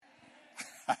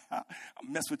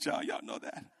mess with y'all. Y'all know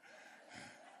that.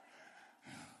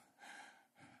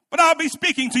 But I'll be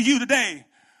speaking to you today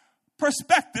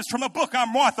perspectives from a book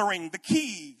I'm authoring, The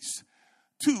Keys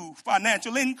to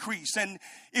Financial Increase. And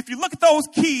if you look at those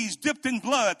keys dipped in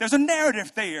blood, there's a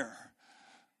narrative there.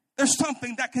 There's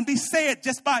something that can be said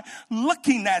just by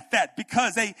looking at that,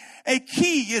 because a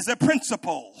key is a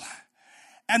principle.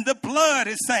 And the blood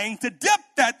is saying to dip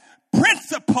that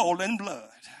principle in blood.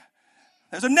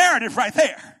 There's a narrative right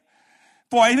there.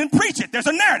 Before I even preach it, there's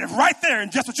a narrative right there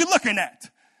in just what you're looking at.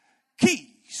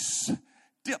 Keys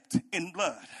dipped in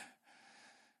blood.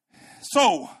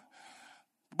 So,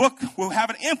 the book will have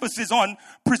an emphasis on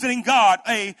presenting God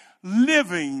a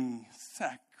living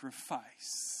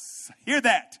sacrifice. Hear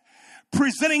that?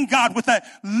 Presenting God with a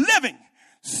living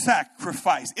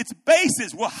sacrifice. Its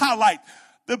basis will highlight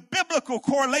the biblical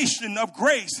correlation of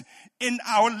grace in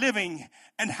our living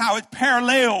and how it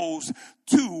parallels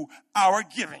to our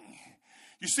giving.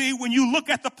 You see, when you look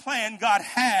at the plan God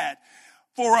had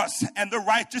for us and the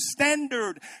righteous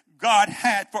standard God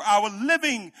had for our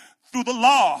living through the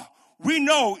law, we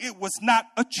know it was not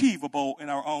achievable in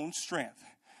our own strength.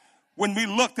 When we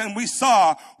looked and we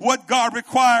saw what God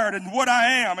required and what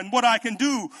I am and what I can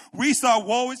do, we saw,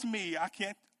 woe is me, I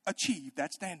can't achieve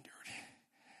that standard.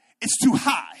 It's too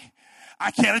high.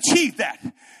 I can't achieve that.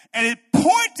 And it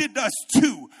pointed us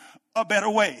to a better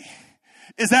way.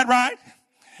 Is that right?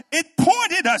 It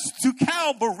pointed us to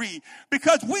Calvary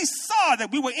because we saw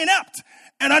that we were inept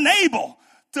and unable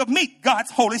to meet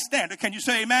God's holy standard. Can you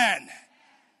say amen?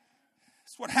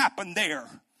 That's what happened there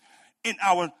in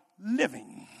our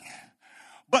living.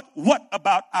 But what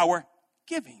about our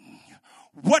giving?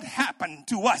 What happened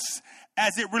to us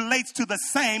as it relates to the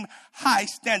same high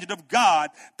standard of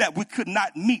God that we could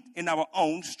not meet in our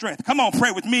own strength? Come on,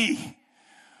 pray with me.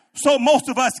 So most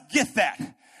of us get that.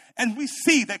 And we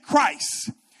see that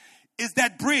Christ is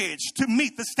that bridge to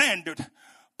meet the standard.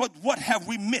 But what have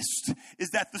we missed is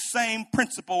that the same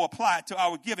principle applied to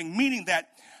our giving, meaning that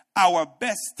our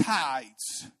best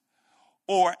tithes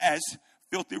or as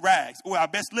filthy rags or our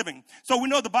best living. So we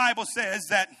know the Bible says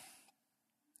that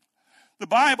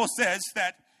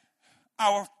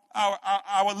our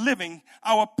living,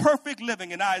 our perfect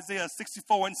living in Isaiah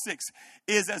 64:6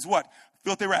 is as what?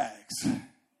 Filthy rags.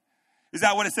 Is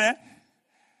that what it said?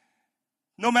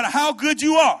 No matter how good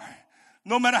you are,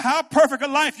 no matter how perfect a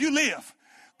life you live,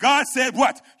 God said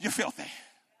what? You're filthy.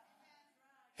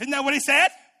 Isn't that what he said?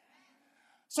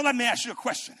 So let me ask you a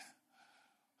question.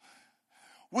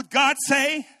 Would God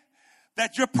say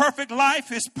that your perfect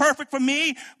life is perfect for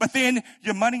me, but then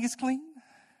your money is clean?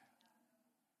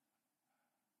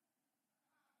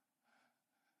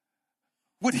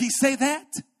 Would he say that?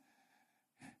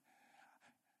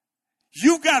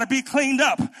 You've got to be cleaned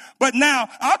up. But now,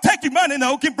 I'll take your money,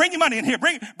 though. Bring your money in here.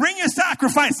 Bring your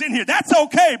sacrifice in here. That's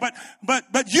okay, but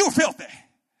you filthy.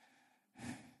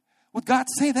 Would God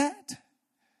say that?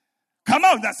 Come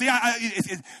on. Now, see,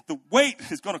 the weight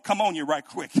is going to come on you right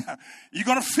quick. You're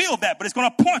going to feel that, but it's going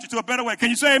to point you to a better way.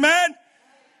 Can you say amen?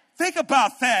 Think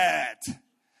about that.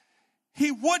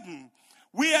 He wouldn't.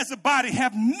 We as a body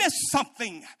have missed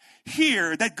something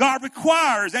here that God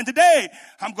requires. And today,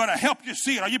 I'm going to help you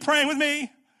see it. Are you praying with me?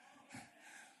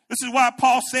 This is why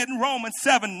Paul said in Romans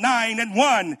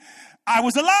 7:9-1, I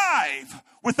was alive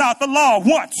without the law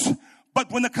once,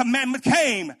 but when the commandment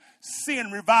came,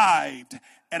 sin revived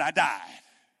and I died.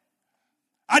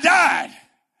 I died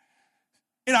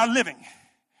in our living.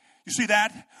 You see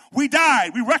that? We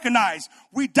died. We recognize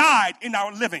we died in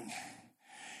our living.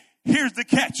 Here's the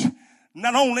catch.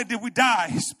 Not only did we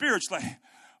die spiritually,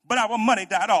 but our money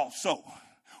died also.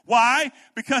 Why?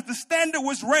 Because the standard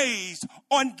was raised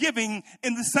on giving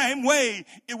in the same way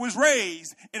it was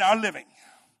raised in our living.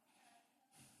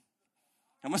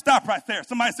 I'm going to stop right there.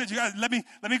 Somebody said, let me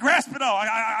grasp it all.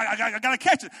 I got to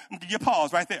catch it. I'm going to give you a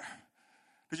pause right there.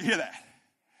 Did you hear that?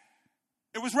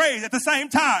 It was raised at the same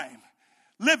time.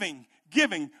 Living,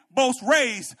 giving, both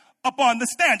raised upon the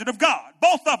standard of God.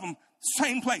 Both of them,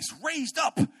 same place, raised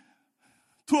up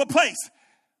to a place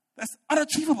that's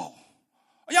unachievable.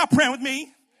 Are y'all praying with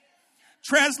me?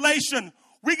 Translation,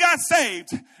 we got saved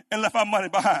and left our money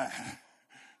behind.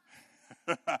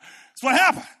 That's what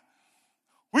happened.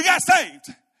 We got saved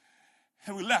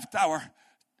and we left our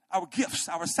gifts,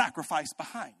 our sacrifice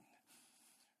behind.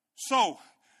 So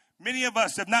many of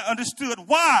us have not understood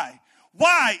why,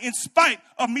 in spite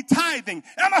of me tithing,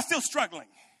 am I still struggling?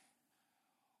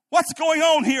 What's going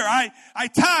on here? I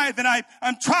tithe and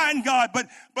I'm trying God,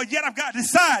 but yet I've got to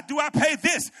decide, do I pay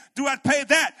this? Do I pay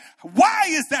that? Why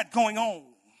is that going on?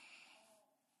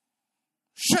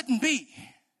 Shouldn't be.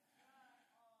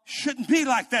 shouldn't be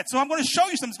like that. So I'm going to show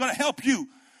you something that's going to help you.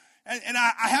 And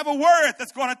I have a word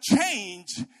that's going to change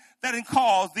that and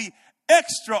cause the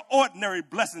extraordinary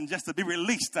blessing just to be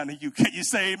released unto you. Can you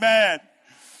say amen?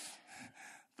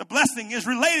 The blessing is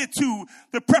related to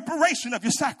the preparation of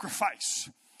your sacrifice.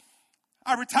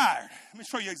 I retired. Let me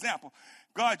show you an example.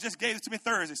 God just gave it to me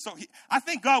Thursday. So I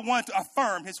think God wanted to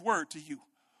affirm his word to you.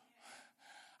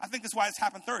 I think that's why it's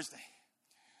happened Thursday.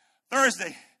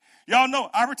 Thursday, y'all know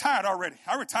I retired already.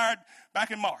 I retired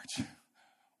back in March.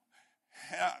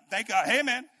 Thank God. Hey,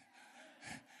 man.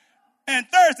 And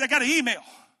Thursday, I got an email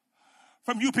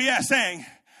from UPS saying,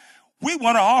 we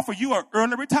want to offer you an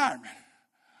early retirement.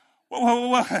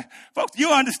 Well, folks,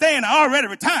 you understand I already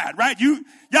retired, right?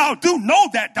 Y'all do know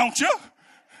that, don't you?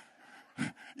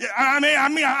 Yeah, I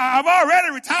mean, I've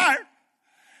already retired.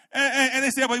 And they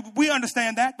said, well, we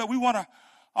understand that, but we want to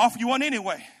offer you one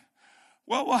anyway.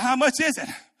 Well, how much is it?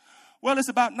 Well, it's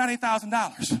about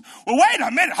 $90,000. Well, wait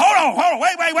a minute. Hold on.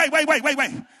 Wait.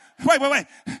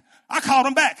 I called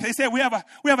them back. They said, we have a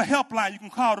helpline you can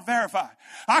call to verify.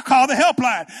 I called the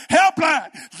helpline.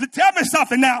 Tell me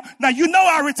something now. Now, you know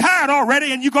I retired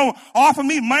already and you're going to offer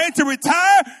me money to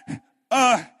retire?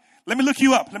 Let me look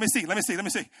you up. Let me see.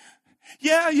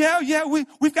 Yeah.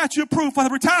 We've got you approved for the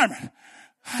retirement.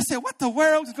 I said, what the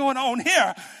world is going on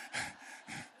here?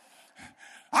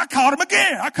 I called him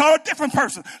again. I called a different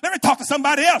person. Let me talk to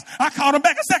somebody else. I called him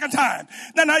back a second time.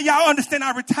 Now, y'all understand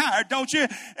I retired, don't you?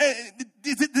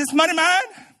 Is this money mine?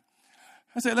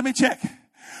 I said, let me check.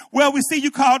 Well, we see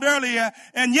you called earlier,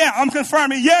 and yeah, I'm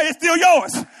confirming, yeah, it's still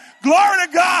yours. Glory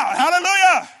to God.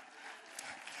 Hallelujah.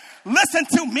 Listen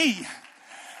to me.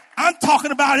 I'm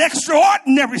talking about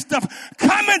extraordinary stuff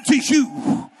coming to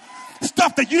you.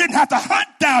 Stuff that you didn't have to hunt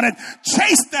down and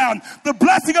chase down. The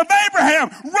blessing of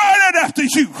Abraham running after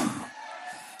you.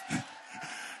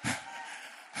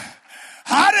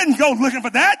 I didn't go looking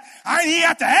for that. I didn't even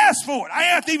have to ask for it. I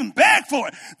didn't have to even beg for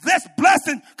it. This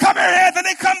blessing, come here,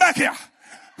 Anthony, come back here.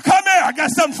 Come here, I got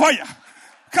something for you.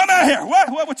 Come out here.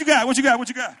 What you got? What you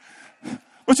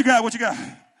got?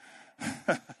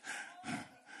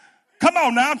 Come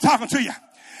on now, I'm talking to you.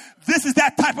 This is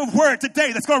that type of word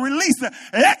today that's going to release an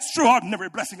extraordinary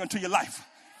blessing unto your life.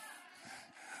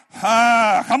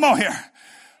 Come on here.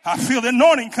 I feel the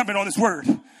anointing coming on this word.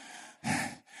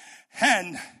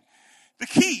 And the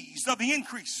keys of the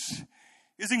increase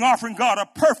is in offering God a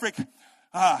perfect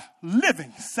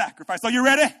living sacrifice. Are you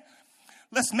ready?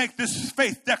 Let's make this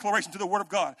faith declaration to the word of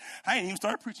God. I ain't even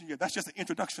started preaching yet. That's just an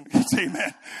introduction. Say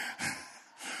amen.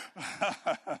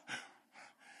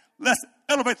 Let's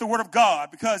elevate the word of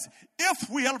God, because if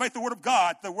we elevate the word of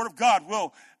God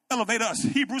will elevate us.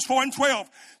 Hebrews 4:12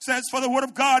 says, for the word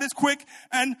of God is quick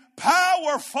and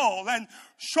powerful and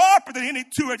sharper than any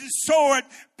two-edged sword,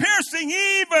 piercing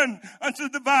even unto the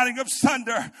dividing of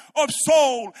sunder of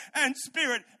soul and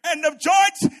spirit and of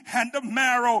joints and of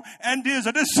marrow, and is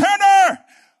a discerner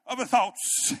of the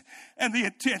thoughts and the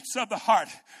intents of the heart.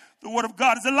 The word of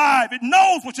God is alive. It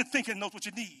knows what you think and knows what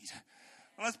you need.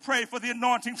 Let's pray for the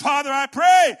anointing. Father, I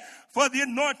pray for the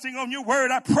anointing on your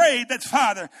word. I pray that,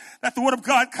 Father, that the word of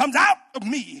God comes out of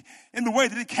me in the way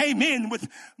that it came in, with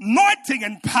anointing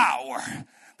and power,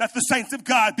 that the saints of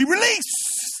God be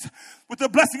released with the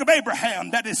blessing of Abraham.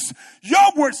 That is,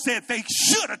 your word said they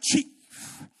should achieve.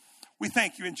 We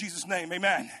thank you in Jesus' name.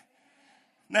 Amen.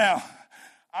 Now,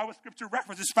 our scripture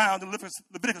reference is found in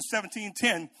Leviticus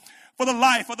 17:10. For the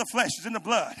life of the flesh is in the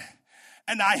blood,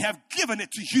 and I have given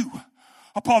it to you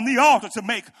upon the altar to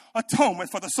make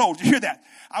atonement for the soul. Did you hear that?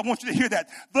 I want you to hear that.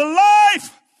 The life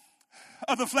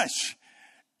of the flesh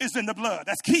is in the blood.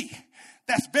 That's key.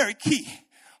 That's very key.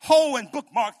 Hold and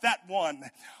bookmark that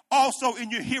one. Also in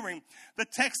your hearing, the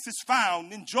text is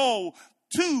found in Joel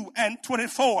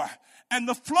 2:24. And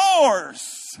the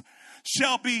floors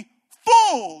shall be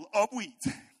full of wheat,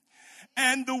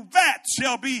 and the vat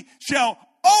shall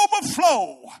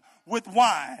overflow with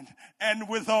wine and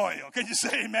with oil. Can you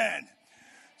say amen?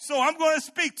 So I'm going to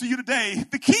speak to you today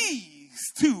the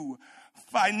keys to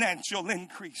financial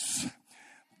increase.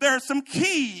 There are some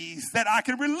keys that I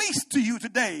can release to you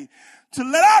today to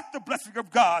let out the blessing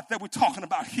of God that we're talking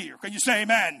about here. Can you say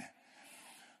amen?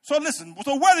 So listen,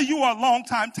 so whether you are a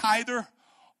long-time tither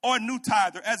or a new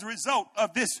tither, as a result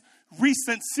of this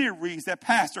recent series that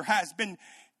Pastor has been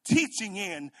teaching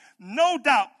in, no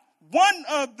doubt one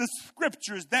of the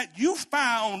scriptures that you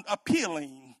found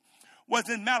appealing was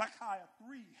in Malachi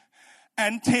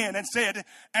 3:10, and said,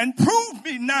 and prove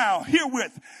me now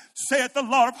herewith, saith the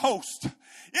Lord of hosts,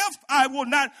 if I will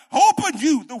not open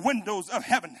you the windows of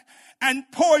heaven and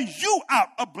pour you out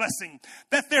a blessing,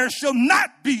 that there shall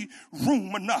not be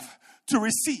room enough to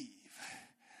receive.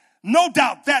 no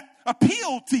doubt that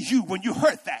appealed to you when you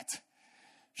heard that.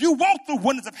 You want the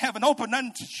windows of heaven open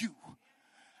unto you.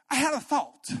 I had a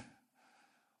thought.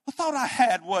 The thought I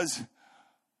had was,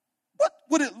 what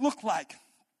would it look like?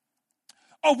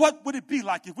 Or what would it be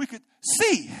like if we could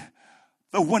see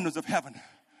the windows of heaven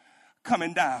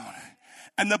coming down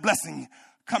and the blessing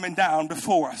coming down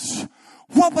before us?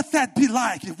 What would that be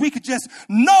like if we could just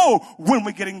know when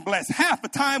we're getting blessed? Half the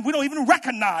time we don't even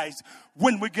recognize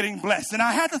when we're getting blessed. And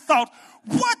I had the thought,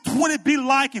 what would it be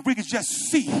like if we could just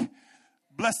see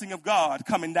blessing of God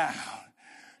coming down?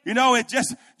 You know, it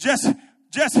just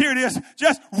here it is,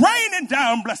 just raining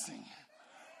down blessing.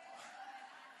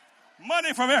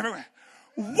 Money from everywhere.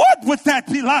 What would that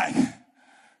be like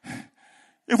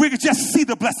if we could just see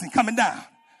the blessing coming down?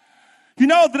 You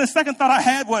know, the second thought I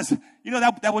had was, you know,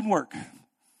 that wouldn't work.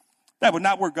 That would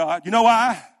not work, God. You know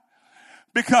why?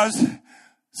 Because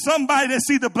somebody that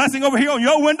see the blessing over here on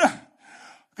your window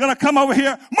gonna come over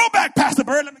here. Move back, Pastor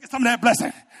Bird. Let me get some of that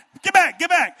blessing. Get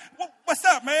back. What's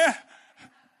up, man?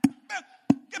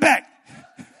 Get back.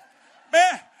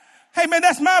 Man. Hey, man,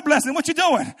 that's my blessing. What you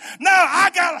doing? Now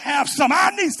I gotta have some.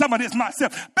 I need some of this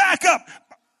myself. Back up,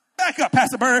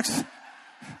 Pastor Bergs.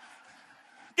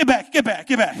 Get back.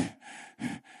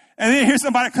 And then here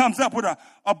somebody comes up with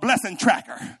a blessing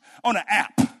tracker on an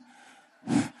app.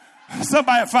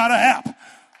 Somebody find an app.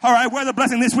 All right, where's the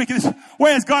blessing this week?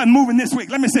 Where is God moving this week?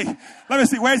 Let me see. Where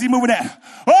is he moving at?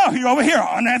 Oh, he's over here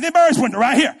on Anthony Bird's window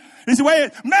right here. This is where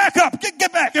back up.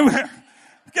 Get back over here.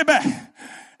 Get back.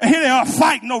 And here they are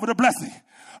fighting over the blessing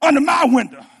under my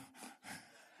window.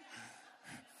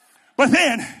 But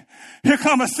then here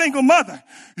come a single mother.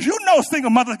 You know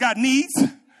single mothers got needs.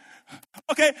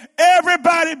 Okay,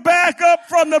 everybody back up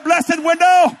from the blessed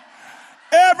window.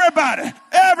 Everybody,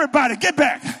 get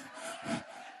back.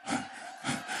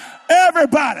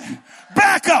 Everybody,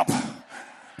 back up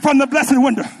from the blessed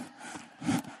window.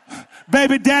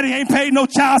 Baby daddy ain't paid no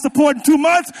child support in 2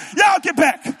 months. Y'all get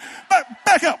back.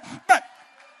 Back up.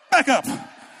 Back up.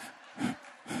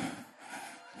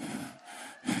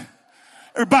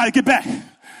 Everybody get back.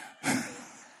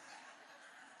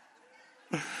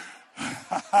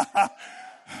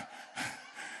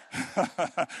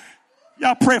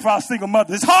 Y'all pray for our single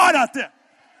mothers. It's hard out there.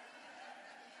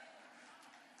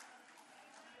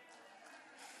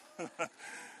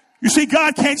 You see,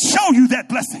 God can't show you that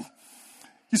blessing.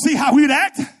 You see how we'd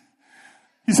act?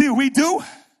 You see what we do?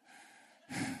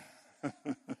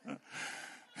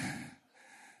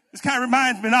 This kind of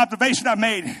reminds me of an observation I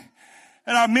made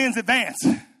at our men's advance.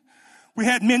 We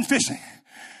had men fishing,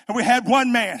 and we had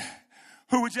one man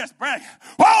who was just bragging.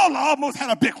 Oh, I almost had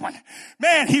a big one.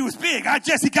 Man, he was big.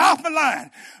 He got off the line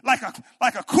like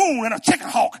a coon and a chicken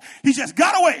hawk. He just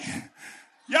got away.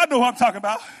 Y'all know what I'm talking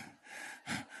about.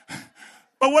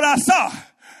 But what I saw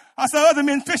other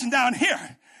men fishing down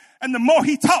here, and the more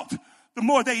he talked, the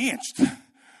more they inched.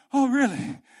 Oh,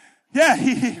 really? Yeah,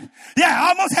 I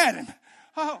almost had him.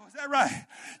 Oh, is that right?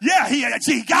 Yeah,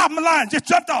 he got him the line, just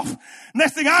jumped off.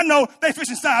 Next thing I know, they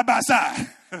fishing side by side.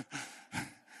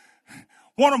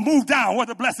 Want to move down where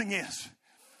the blessing is.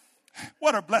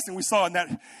 What a blessing we saw in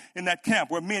that camp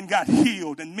where men got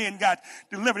healed and men got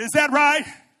delivered. Is that right?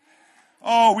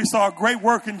 Oh, we saw a great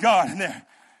work in God in there.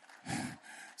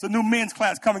 It's a new men's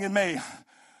class coming in May.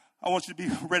 I want you to be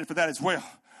ready for that as well.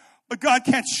 But God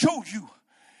can't show you.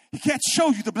 He can't show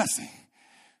you the blessing.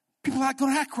 People aren't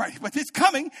going to act right. But it's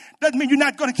coming. Doesn't mean you're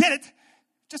not going to get it.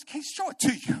 Just can't show it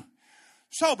to you.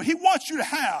 But he wants you to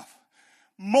have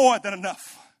more than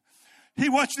enough. He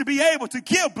wants you to be able to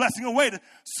give blessing away to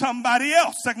somebody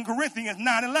else. 2 Corinthians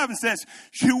 9:11 says,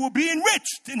 you will be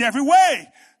enriched in every way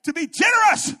to be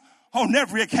generous on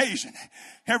every occasion.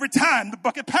 Every time the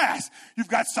bucket passes, you've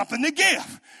got something to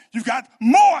give. You've got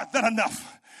more than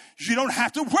enough. You don't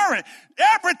have to worry.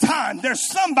 Every time there's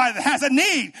somebody that has a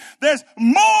need, there's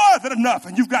more than enough,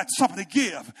 and you've got something to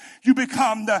give. You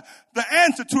become the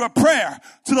answer to a prayer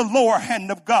to the lower hand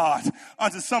of God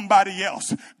unto somebody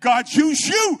else. God used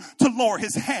you to lower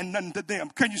his hand unto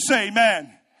them. Can you say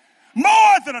amen?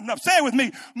 More than enough. Say it with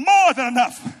me. More than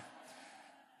enough.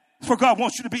 That's where God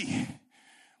wants you to be.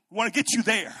 We want to get you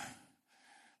there.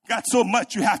 Got so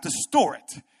much you have to store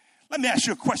it. Let me ask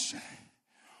you a question.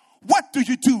 What do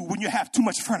you do when you have too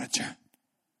much furniture?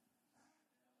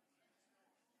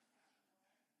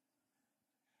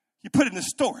 You put it in the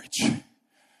storage.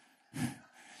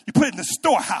 You put it in the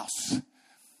storehouse.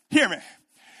 Hear me.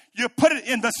 You put it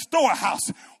in the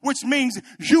storehouse, which means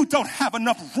you don't have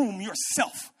enough room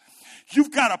yourself.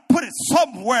 You've got to put it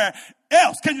somewhere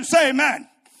else. Can you say amen?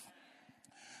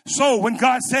 So when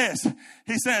God says,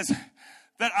 he says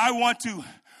that I want to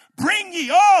bring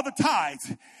ye all the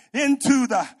tithes into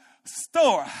the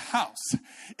storehouse.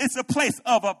 It's a place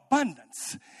of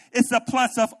abundance. It's a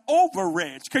place of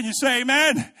overage. Can you say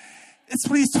amen? It's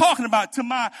what he's talking about. To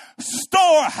my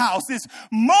storehouse is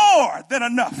more than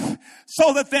enough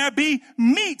so that there be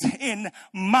meat in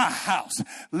my house.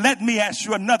 Let me ask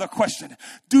you another question.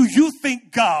 Do you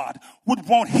think God would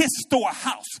want his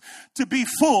storehouse to be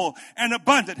full and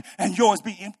abundant and yours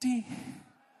be empty?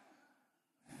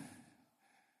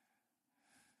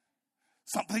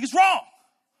 Something is wrong.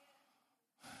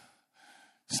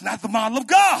 It's not the model of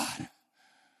God.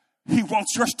 He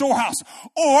wants your storehouse.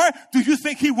 Or do you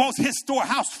think he wants his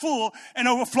storehouse full and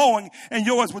overflowing and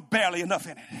yours with barely enough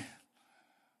in it?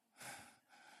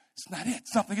 It's not it.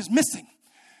 Something is missing.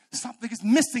 Something is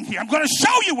missing here. I'm going to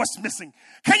show you what's missing.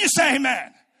 Can you say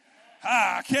amen?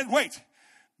 I can't wait.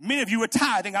 Many of you are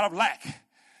tithing out of lack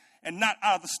and not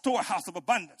out of the storehouse of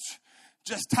abundance.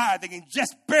 Just tithing and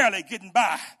just barely getting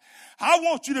by. I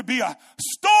want you to be a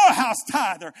storehouse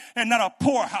tither and not a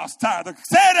poorhouse tither.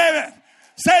 Say it, amen.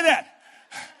 Say that.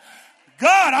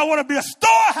 God, I want to be a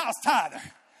storehouse tither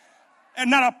and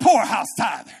not a poorhouse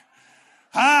tither.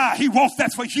 He wants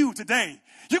that for you today.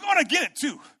 You're going to get it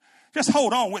too. Just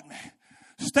hold on with me.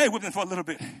 Stay with me for a little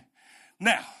bit.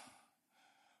 Now,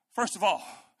 first of all,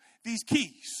 these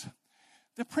keys,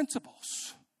 they're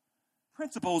principles.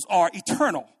 Principles are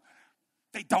eternal.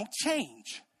 They don't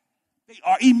change. They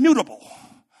are immutable.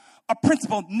 A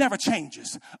principle never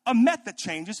changes. A method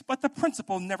changes, but the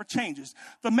principle never changes.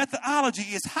 The methodology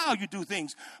is how you do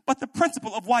things, but the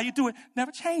principle of why you do it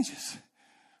never changes.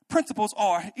 Principles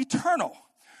are eternal.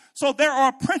 So there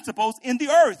are principles in the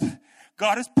earth.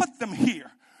 God has put them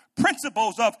here.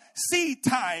 Principles of seed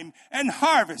time and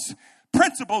harvest.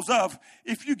 Principles of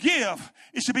if you give,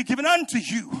 it should be given unto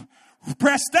you.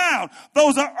 Pressed down.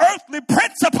 Those are earthly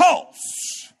principles.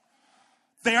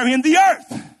 They are in the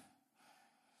earth.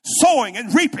 Sowing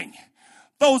and reaping.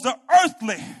 Those are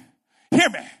earthly. Hear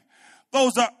me.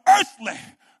 Those are earthly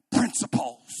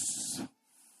principles.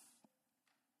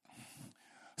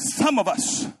 Some of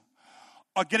us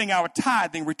are getting our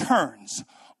tithing returns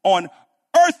on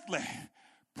earthly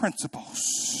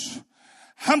principles.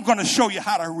 I'm going to show you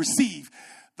how to receive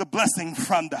the blessing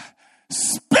from the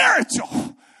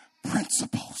spiritual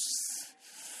principles.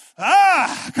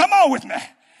 Come on with me.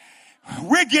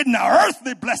 We're getting an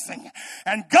earthly blessing,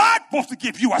 and God wants to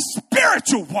give you a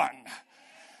spiritual one.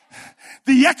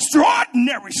 The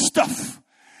extraordinary stuff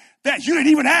that you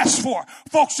didn't even ask for.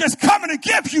 Folks just coming to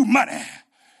give you money.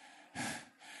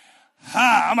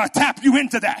 I'm going to tap you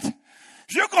into that.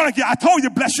 You're going to get, I told you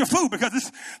to bless your food because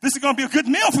this is going to be a good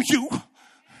meal for you.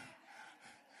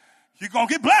 You're going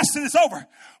to get blessed and it's over.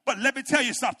 But let me tell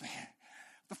you something.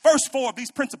 The first four of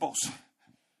these principles,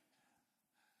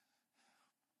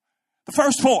 the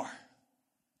first four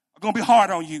are going to be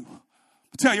hard on you.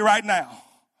 I'll tell you right now.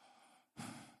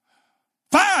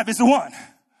 5 is the one.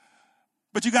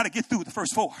 But you got to get through the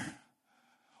first 4.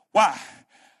 Why?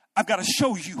 I've got to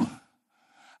show you.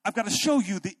 I've got to show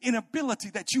you the inability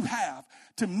that you have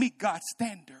to meet God's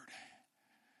standard.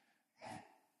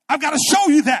 I've got to show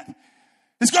you that.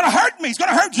 It's going to hurt me. It's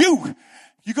going to hurt you.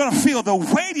 You're going to feel the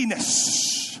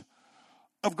weightiness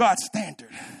of God's standard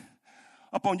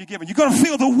upon your giving. You're going to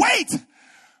feel the weight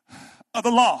of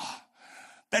the law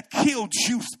that killed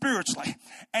you spiritually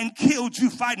and killed you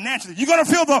financially. You're going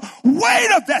to feel the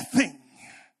weight of that thing.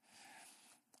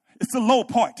 It's a low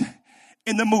point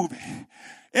in the movie.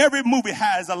 Every movie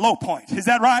has a low point. Is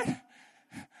that right?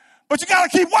 But you got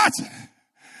to keep watching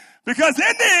because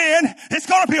in the end, it's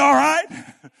going to be all right.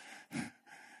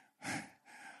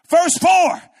 First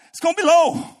 4, it's going to be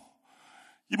low.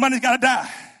 Your money's got to die.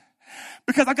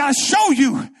 Because I got to show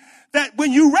you that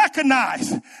when you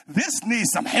recognize this needs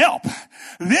some help,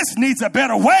 this needs a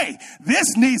better way,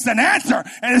 this needs an answer,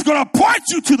 and it's going to point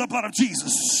you to the blood of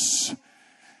Jesus.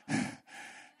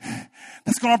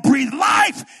 That's going to breathe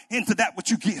life into that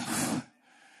which you give.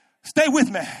 Stay with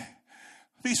me.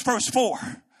 These first 4.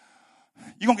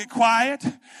 You're going to get quiet.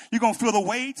 You're going to feel the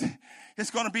weight.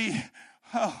 It's going to be,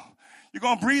 you're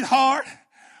going to breathe hard.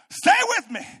 Stay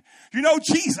with me. You know,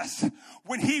 Jesus,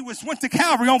 when he went to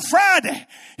Calvary on Friday,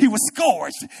 he was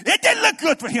scourged. It didn't look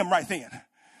good for him right then.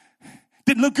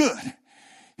 Didn't look good.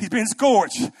 He's been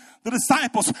scourged. The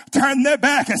disciples turned their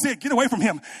back and said, get away from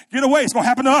him. Get away. It's going to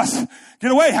happen to us.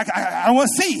 Get away. I don't want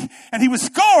to see. And he was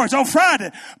scourged on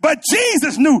Friday. But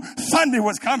Jesus knew Sunday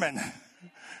was coming.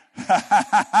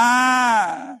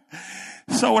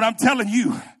 So what I'm telling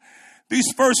you,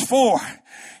 these first 4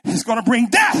 is going to bring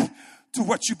death to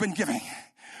what you've been giving.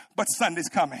 But Sunday's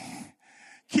coming.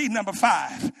 Key number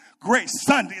 5, grace.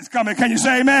 Sunday is coming. Can you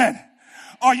say amen?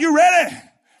 Are you ready?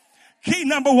 Key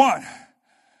number one.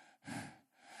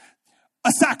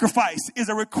 A sacrifice is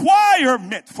a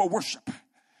requirement for worship.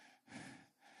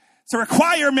 It's a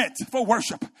requirement for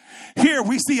worship. Here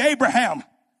we see Abraham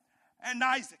and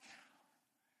Isaac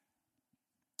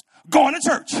going to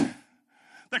church.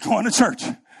 They're going to church.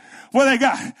 What they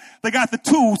got? They got the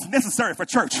tools necessary for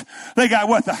church. They got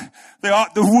what?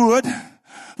 The wood,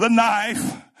 the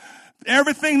knife.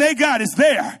 Everything they got is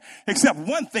there, except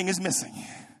one thing is missing.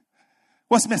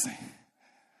 What's missing?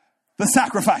 The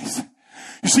sacrifice.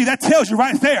 You see, that tells you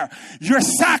right there, your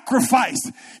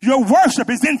sacrifice, your worship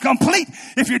is incomplete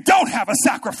if you don't have a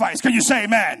sacrifice. Can you say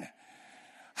amen?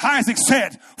 Isaac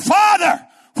said, Father,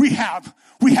 we have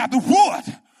the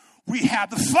wood. We have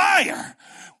the fire.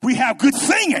 We have good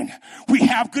singing. We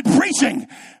have good preaching.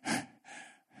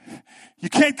 You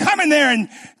can't come in there and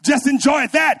just enjoy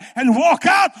that and walk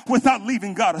out without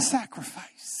leaving God a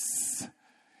sacrifice.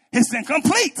 It's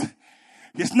incomplete.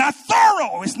 It's not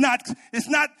thorough. It's not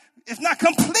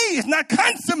complete. It's not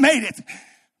consummated.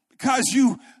 Because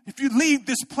if you leave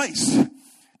this place,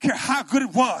 care how good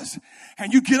it was,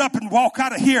 and you get up and walk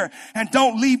out of here and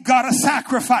don't leave God a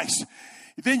sacrifice,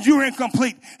 then you're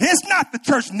incomplete. It's not the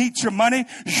church needs your money.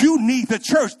 You need the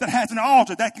church that has an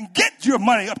altar that can get your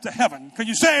money up to heaven. Can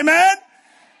you say amen?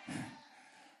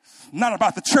 Not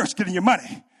about the church getting your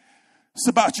money. It's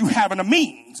about you having a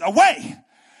means, a way.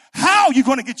 How are you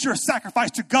going to get your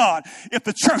sacrifice to God if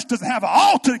the church doesn't have an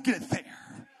altar to get it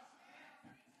there?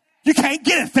 You can't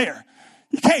get it there.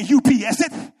 You can't UPS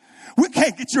it. We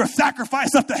can't get your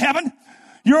sacrifice up to heaven.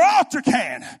 Your altar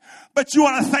can. But you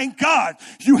ought to thank God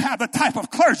you have the type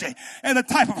of clergy and the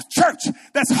type of church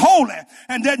that's holy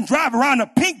and doesn't drive around a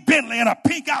pink Bentley and a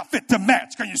pink outfit to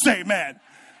match. Can you say amen?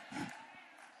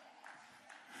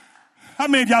 How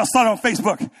many of y'all saw it on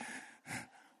Facebook?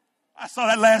 I saw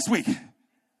that last week.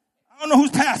 I don't know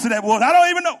whose pastor that was. I don't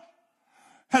even know.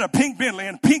 Had a pink Bentley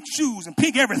and pink shoes and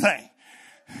pink everything.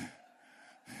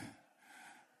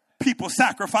 People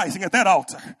sacrificing at that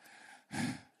altar.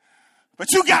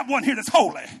 But you got one here that's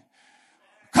holy.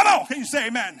 Come on, can you say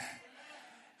amen?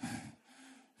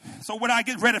 So when I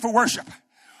get ready for worship,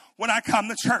 when I come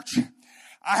to church,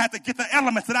 I have to get the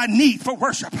elements that I need for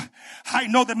worship. I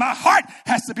know that my heart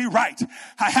has to be right.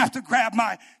 I have to grab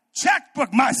my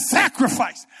checkbook, my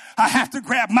sacrifice. I have to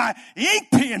grab my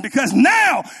ink pen because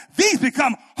now these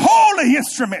become holy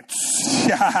instruments.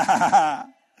 Yeah.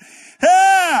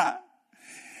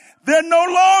 They're no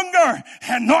longer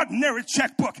an ordinary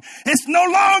checkbook. It's no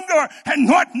longer an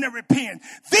ordinary pen.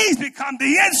 These become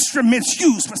the instruments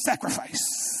used for sacrifice.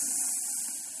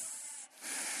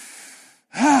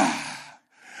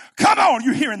 Come on,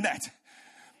 you're hearing that?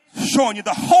 Showing you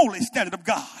the holy standard of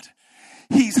God.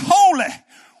 He's holy.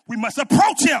 We must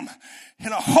approach him in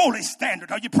a holy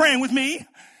standard. Are you praying with me?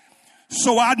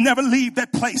 So I'd never leave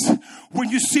that place. When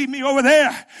you see me over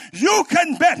there, you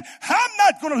can bet I'm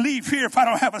not going to leave here if I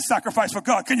don't have a sacrifice for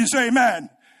God. Can you say amen?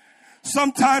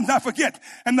 Sometimes I forget,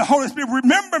 and the Holy Spirit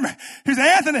remember me. He said,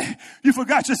 Anthony, you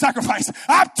forgot your sacrifice.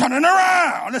 I'm turning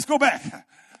around. Let's go back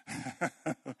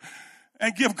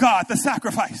and give God the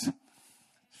sacrifice.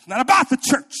 It's not about the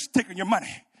church taking your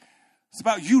money. It's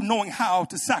about you knowing how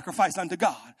to sacrifice unto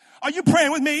God. Are you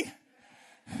praying with me?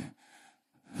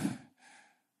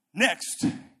 Next,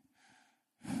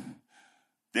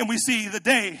 then we see the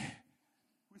day,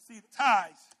 we see the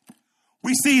tithes.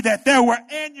 We see that there were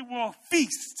annual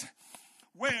feasts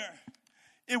where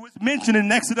it was mentioned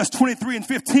in Exodus 23 and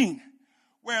 15,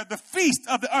 where the feast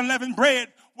of the unleavened bread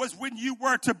was when you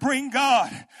were to bring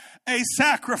God a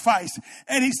sacrifice.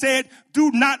 And he said,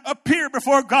 do not appear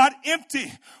before God empty.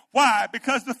 Why?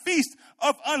 Because the feast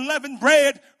of unleavened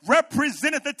bread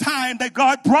represented the time that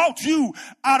God brought you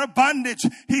out of bondage.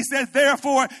 He says,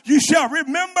 therefore, you shall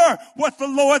remember what the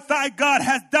Lord thy God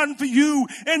has done for you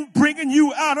in bringing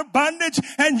you out of bondage,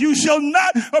 and you shall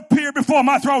not appear before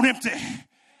my throne empty.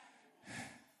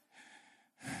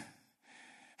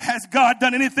 Has God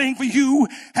done anything for you?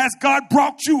 Has God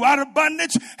brought you out of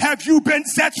bondage? Have you been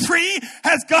set free?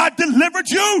 Has God delivered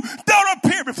you? Don't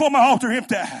appear before my altar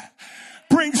empty.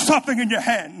 Bring something in your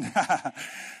hand.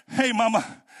 Hey,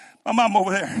 mama. My mama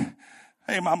over there.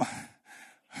 Hey, mama.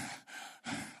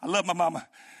 I love my mama.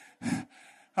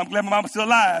 I'm glad my mama's still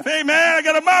alive. Hey, man, I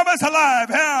got a mama that's alive.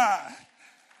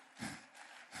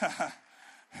 Yeah.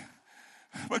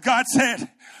 But God said,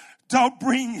 don't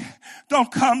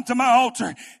come to my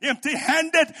altar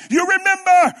empty-handed. You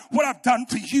remember what I've done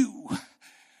for you.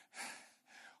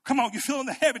 Come on, you feeling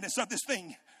the heaviness of this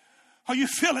thing? Are you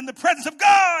feeling the presence of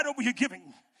God over your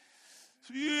giving?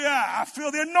 Yeah, I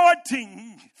feel the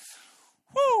anointing.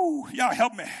 Woo, y'all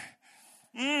help me.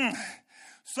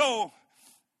 So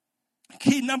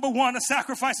Key number one, a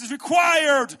sacrifice is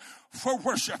required for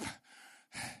worship.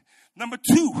 Number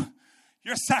two,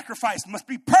 your sacrifice must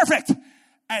be perfect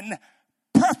and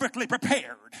perfectly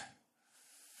prepared.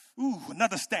 Ooh,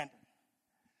 another standard.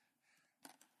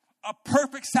 A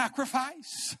perfect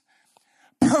sacrifice,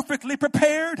 perfectly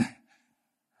prepared.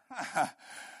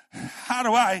 How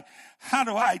do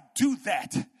I do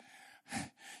that?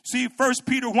 See, 1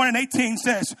 Peter 1:18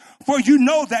 says, for you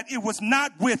know that it was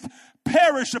not with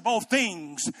perishable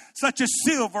things such as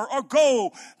silver or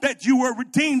gold that you were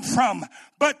redeemed from,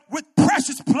 but with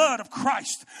precious blood of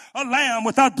Christ, a lamb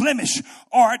without blemish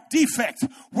or defect,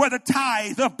 whether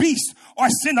tithe of beast or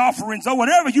sin offerings or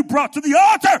whatever you brought to the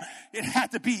altar. It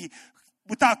had to be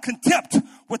without contempt,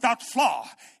 without flaw.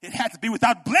 It had to be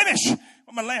without blemish.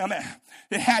 Where my lamb at?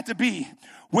 It had to be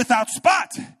without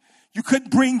spot. You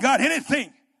couldn't bring God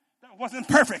anything that wasn't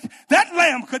perfect. That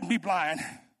lamb couldn't be blind.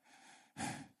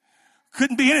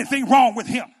 Couldn't be anything wrong with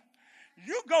him.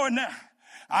 You go in there.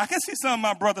 I can see some of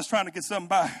my brothers trying to get something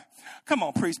by. Come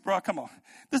on, priest, bro. Come on.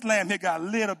 This lamb here got a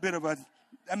little bit of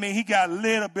he got a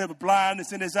little bit of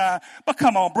blindness in his eye. But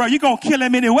come on, bro. You're going to kill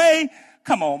him anyway.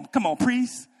 Come on,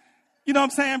 priest. You know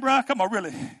what I'm saying, bro? Come on,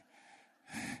 really.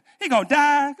 He going to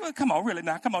die. Come on, really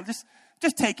now. Come on,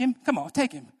 just take him. Come on,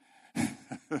 take him.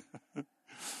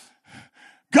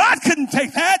 God couldn't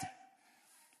take that.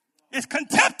 It's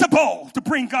contemptible to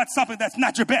bring God something that's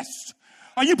not your best.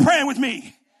 Are you praying with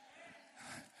me?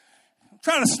 I'm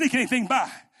trying to sneak anything by.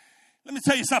 Let me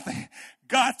tell you something.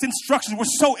 God's instructions were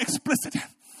so explicit.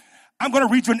 I'm going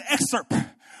to read you an excerpt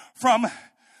from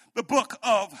the book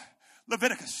of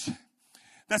Leviticus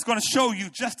that's going to show you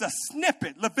just a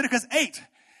snippet, Leviticus 8,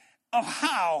 of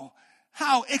how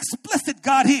explicit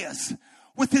God is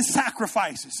with his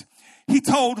sacrifices. He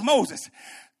told Moses,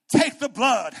 take the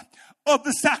blood of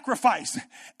the sacrifice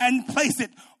and place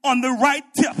it on the right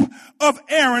tip of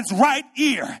Aaron's right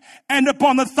ear and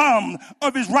upon the thumb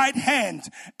of his right hand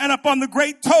and upon the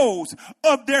great toes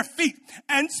of their feet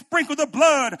and sprinkle the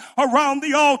blood around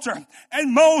the altar.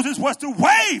 And Moses was to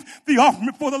wave the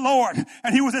offering before the Lord,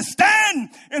 and he was to stand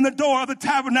in the door of the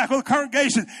tabernacle of the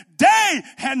congregation day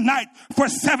and night for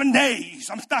 7 days.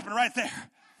 I'm stopping right there.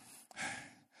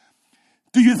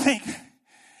 Do you think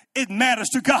it matters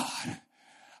to God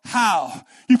how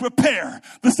you prepare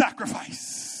the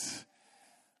sacrifice?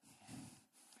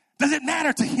 Does it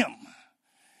matter to him?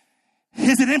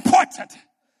 Is it important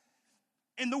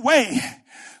in the way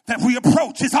that we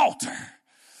approach his altar?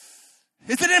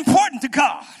 Is it important to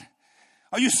God?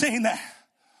 Are you saying that?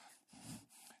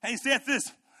 And he said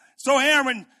this, so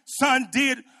Aaron's son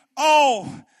did all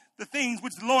the things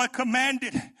which the Lord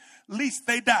commanded, lest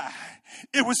they die.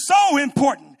 It was so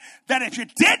important that if you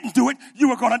didn't do it, you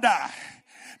were going to die.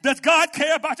 Does God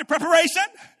care about your preparation?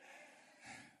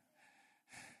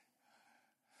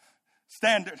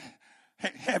 Standard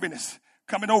heaviness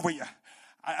coming over you.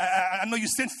 I know you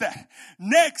sense that.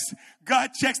 Next, God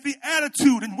checks the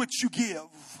attitude in which you give.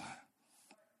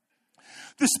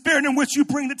 The spirit in which you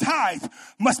bring the tithe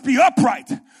must be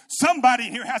upright. Somebody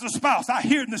here has a spouse, I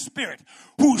hear in the spirit,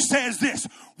 who says this,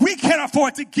 we can't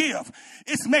afford to give.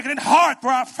 It's making it hard for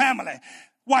our family.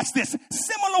 Watch this.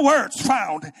 Similar words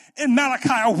found in Malachi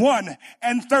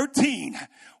 1:13,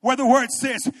 where the word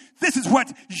says, this is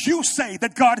what you say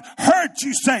that God heard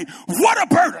you say. What a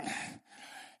burden.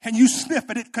 And you sniff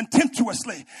at it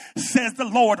contemptuously, says the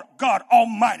Lord God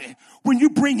Almighty. When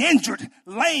you bring injured,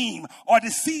 lame, or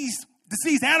deceased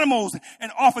animals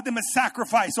and offer them as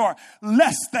sacrifice or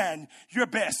less than your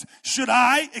best, should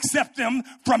I accept them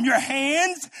from your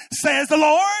hands, says the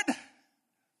Lord?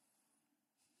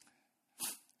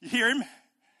 You hear him?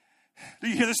 Do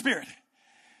you hear the Spirit?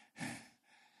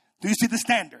 Do you see the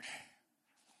standard?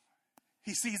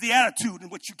 He sees the attitude in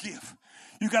which you give.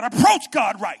 You got to approach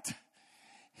God right.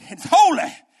 It's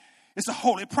holy. It's a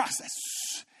holy process.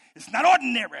 It's not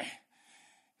ordinary.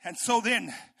 And so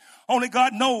then, only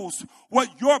God knows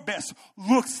what your best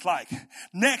looks like.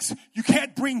 Next, you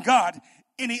can't bring God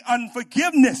any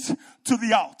unforgiveness to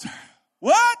the altar.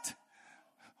 What?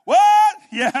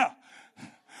 Yeah.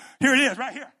 Here it is,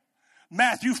 right here.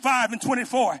 Matthew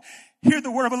 5:24. Hear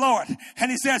the word of the Lord. And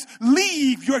he says,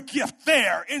 leave your gift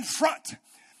there in front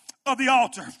of the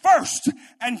altar first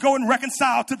and go and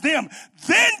reconcile to them.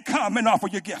 Then come and offer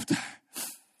your gift.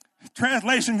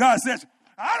 Translation, God says,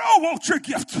 I don't want your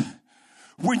gift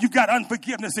when you've got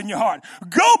unforgiveness in your heart.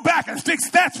 Go back and fix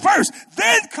that first.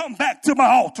 Then come back to my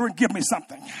altar and give me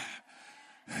something.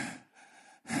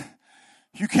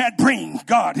 You can't bring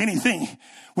God anything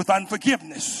with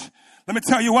unforgiveness. Let me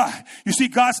tell you why. You see,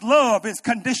 God's love is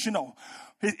conditional.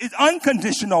 It's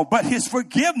unconditional, but his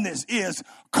forgiveness is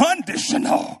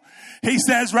conditional. He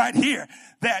says right here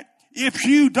that if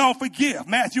you don't forgive,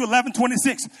 Matthew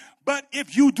 11:26, but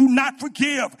if you do not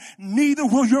forgive, neither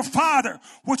will your Father,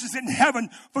 which is in heaven,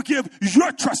 forgive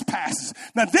your trespasses.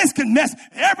 Now this can mess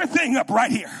everything up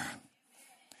right here.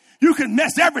 You can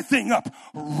mess everything up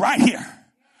right here.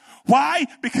 Why?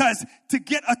 Because to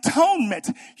get atonement,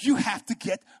 you have to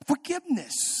get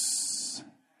forgiveness.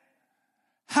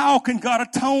 How can God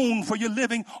atone for your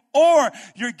living or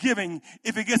your giving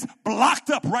if it gets blocked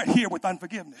up right here with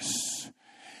unforgiveness?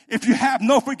 If you have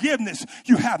no forgiveness,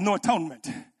 you have no atonement.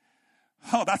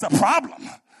 Oh, that's a problem.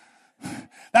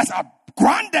 That's a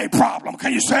grande problem.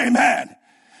 Can you say amen?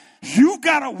 You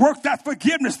got to work that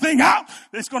forgiveness thing out.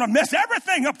 It's going to mess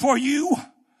everything up for you.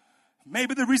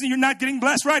 Maybe the reason you're not getting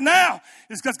blessed right now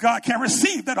is because God can't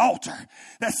receive that altar,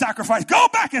 that sacrifice. Go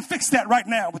back and fix that right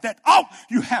now with that alt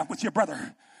you have with your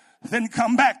brother. Then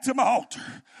come back to my altar.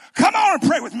 Come on and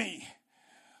pray with me.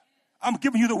 I'm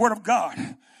giving you the word of God.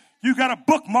 You got to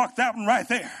bookmark that one right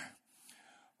there.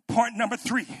 Point number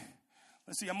 3.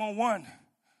 Let's see, I'm on 1,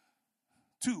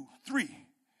 2, 3. It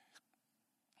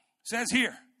says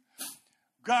here,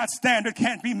 God's standard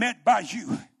can't be met by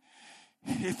you.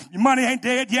 If your money ain't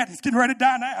dead yet, it's getting ready to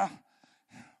die now.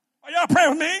 Are y'all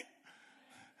praying with me?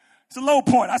 It's a low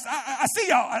point. I see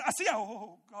y'all. I see y'all.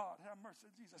 Oh, God, have mercy,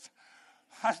 Jesus.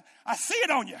 I see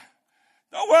it on you.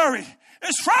 Don't worry.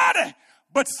 It's Friday,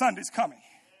 but Sunday's coming.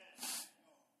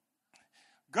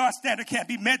 God's standard can't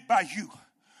be met by you.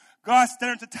 God's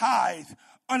standard to tithe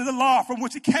under the law from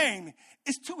which it came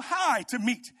is too high to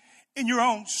meet in your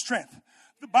own strength.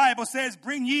 The Bible says,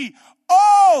 bring ye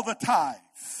all the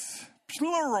tithes,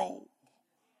 plural.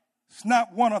 It's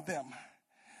not one of them.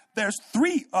 There's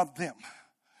 3 of them.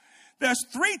 There's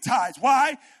 3 tithes.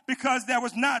 Why? Because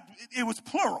it was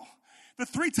plural. The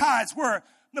 3 tithes were,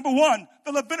 number 1,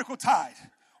 the Levitical tithe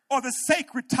or the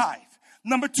sacred tithe.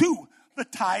 Number 2, the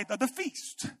tithe of the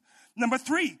feast. Number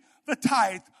 3, the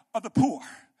tithe of the poor.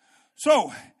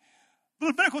 So, the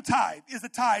Levitical tithe is the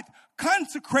tithe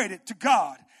consecrated to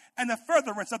God and the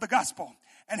furtherance of the gospel,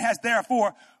 and has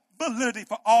therefore validity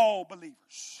for all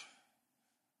believers.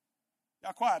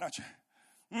 Y'all quiet, aren't you?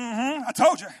 I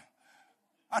told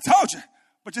you.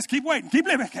 But just keep waiting. Keep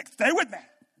living. Stay with me.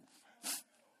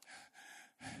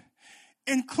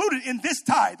 Included in this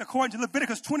tithe, according to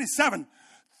Leviticus 27,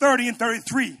 30 and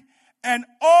 33, and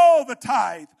all the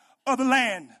tithe of the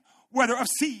land, whether of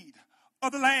seed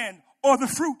of the land or the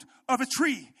fruit of a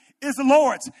tree, is the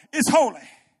Lord's, is holy.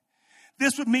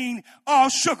 This would mean all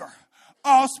sugar,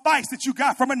 all spice that you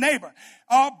got from a neighbor,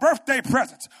 all birthday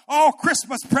presents, all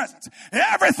Christmas presents,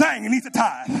 everything needs a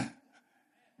tithe.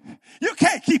 You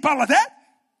can't keep all of that.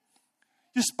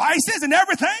 Your spices and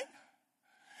everything.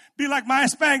 Be like my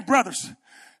Hispanic brothers.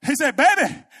 He said,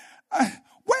 baby,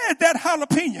 where's that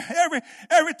jalapeno?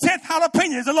 Every 10th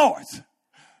jalapeno is the Lord's.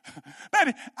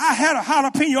 Baby, I had a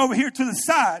jalapeno over here to the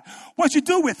side. What you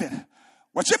do with it?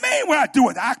 What you mean what I do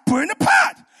with it? I put it in the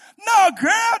pot. No,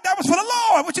 girl, that was for the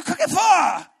Lord. What you cooking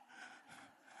for?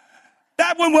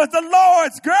 That one was the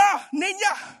Lord's, girl,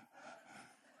 Nina.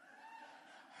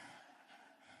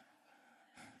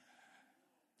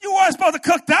 You weren't supposed to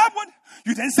cook that one.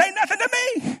 You didn't say nothing to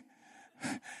me.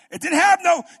 It didn't have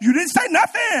you didn't say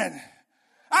nothing.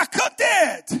 I cooked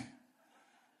it.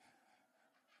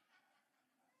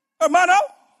 Hermano?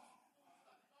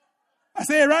 I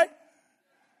say it right?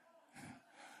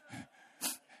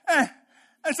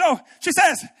 And so she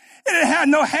says, it didn't have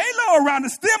no halo around the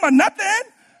stem or nothing.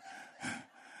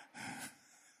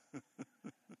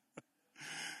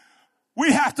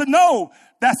 We have to know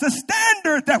that's a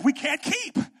standard that we can't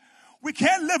keep. We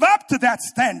can't live up to that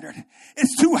standard.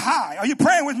 It's too high. Are you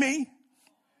praying with me?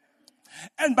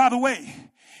 And by the way,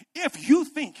 if you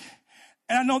think,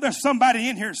 and I know there's somebody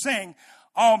in here saying,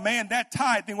 oh man, that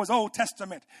tithe thing was Old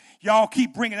Testament. Y'all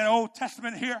keep bringing that Old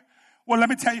Testament here. Well, let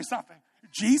me tell you something.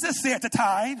 Jesus said to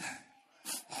tithe.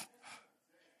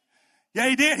 Yeah,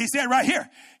 he did. He said right here.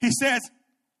 He says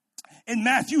in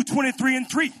Matthew 23 and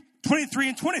 23,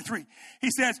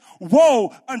 he says,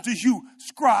 woe unto you,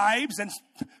 scribes and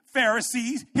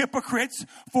Pharisees, hypocrites,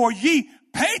 for ye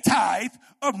pay tithe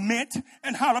of mint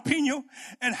and jalapeno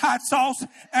and hot sauce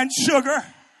and sugar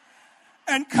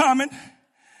and cumin,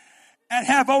 and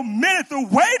have omitted the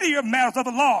weightier matters of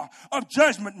the law of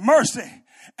judgment, mercy,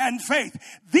 and faith.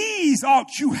 These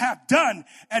ought you have done,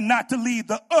 and not to leave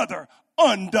the other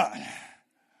undone.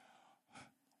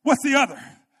 What's the other?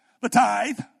 The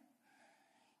tithe.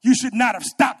 You should not have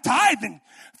stopped tithing.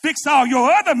 Fix all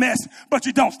your other mess, but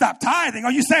you don't stop tithing.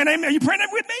 Are you saying amen? Are you praying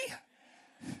with me?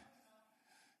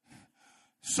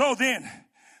 So then,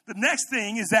 The next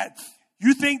thing is that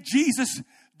you think Jesus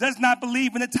does not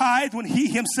believe in the tithe when he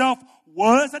himself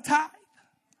was a tithe?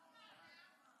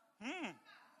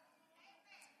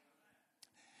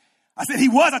 I said he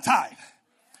was a tithe.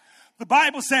 The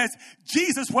Bible says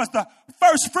Jesus was the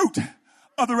first fruit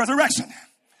of the resurrection.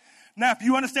 Now, if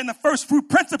you understand the first fruit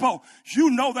principle,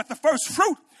 you know that the first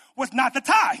fruit was not the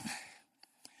tithe.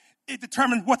 It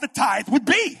determined what the tithe would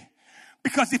be.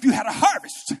 Because if you had a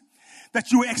harvest that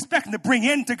you were expecting to bring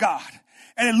into God,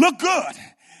 and it looked good,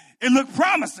 it looked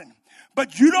promising,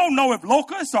 but you don't know if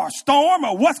locusts or storm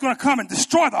or what's going to come and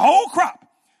destroy the whole crop.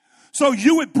 So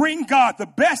you would bring God the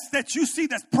best that you see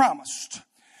that's promised.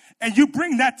 And you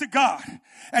bring that to God.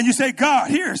 And you say, God,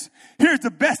 here's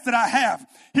the best that I have.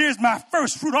 Here's my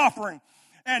first fruit offering.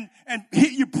 And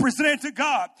you present it to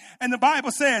God. And the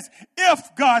Bible says,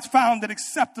 if God found it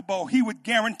acceptable, he would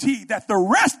guarantee that the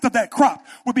rest of that crop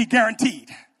would be guaranteed.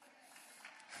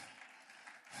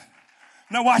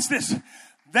 Now watch this.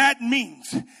 That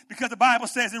means, because the Bible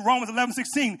says in Romans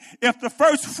 11:16, if the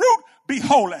first fruit be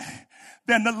holy,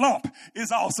 then the lump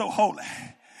is also holy.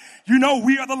 You know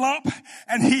we are the lump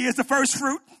and he is the first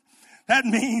fruit. That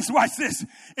means, watch this,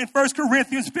 in 1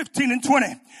 Corinthians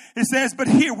 15:20, it says, but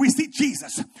here we see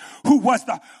Jesus, who was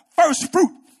the first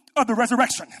fruit of the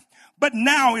resurrection, but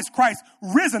now is Christ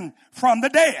risen from the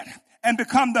dead and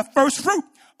become the first fruit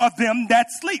of them that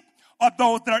sleep, of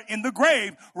those that are in the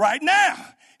grave right now.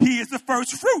 He is the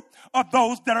first fruit of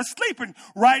those that are sleeping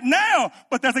right now,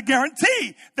 but there's a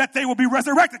guarantee that they will be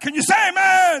resurrected. Can you say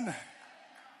amen?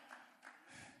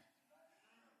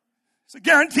 It's a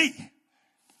guarantee.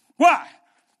 Why?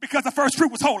 Because the first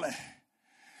fruit was holy.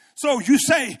 So you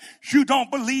say you don't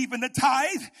believe in the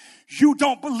tithe. You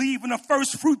don't believe in the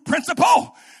first fruit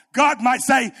principle. God might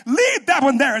say, leave that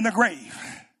one there in the grave.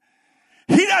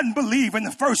 He doesn't believe in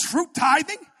the first fruit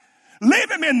tithing.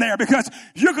 Leave him in there because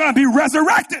you're going to be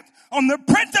resurrected on the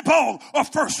principle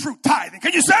of first fruit tithing.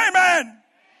 Can you say amen?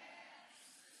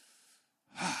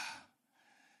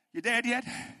 You dead yet?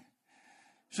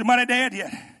 Is your money dead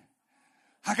yet?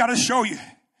 I got to show you.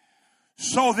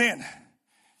 So then,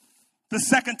 the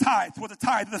second tithe was a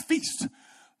tithe of the feast.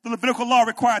 The Levitical law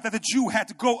required that the Jew had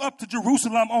to go up to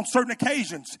Jerusalem on certain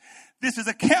occasions. This is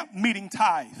a camp meeting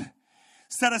tithe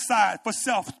set aside for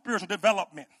spiritual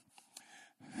development.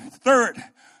 Third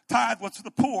tithe was to the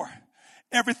poor.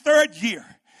 Every third year,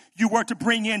 you were to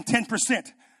bring in 10%.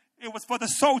 It was for the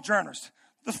sojourners,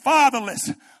 the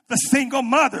fatherless, the single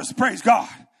mothers, praise God.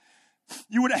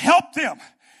 You were to help them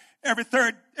every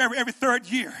third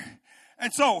year.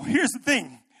 And so here's the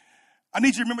thing. I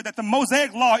need you to remember that the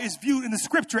Mosaic law is viewed in the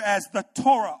scripture as the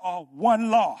Torah, or one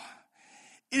law.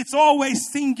 It's always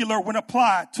singular when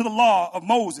applied to the law of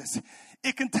Moses.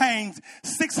 It contains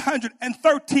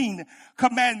 613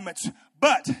 commandments,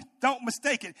 but don't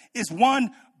mistake it. It's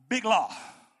one big law.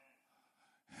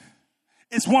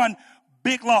 It's one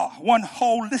big law, one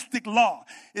holistic law.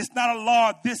 It's not a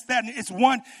law of this, that, and it's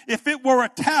one. If it were a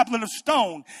tablet of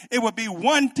stone, it would be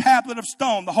one tablet of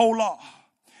stone, the whole law.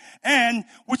 And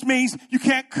which means you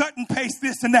can't cut and paste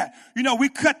this and that. You know, we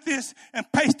cut this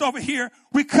and paste over here.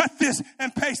 We cut this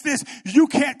and paste this. You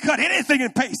can't cut anything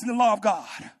and paste in the law of God.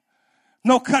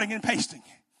 No cutting and pasting.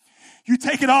 You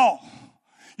take it all.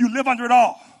 You live under it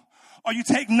all. Or you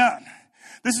take none.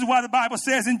 This is why the Bible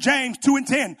says in James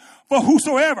 2:10, for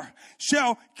whosoever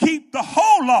shall keep the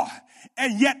whole law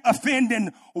and yet offend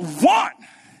in one,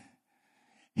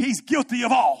 he's guilty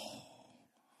of all.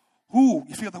 Ooh,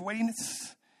 you feel the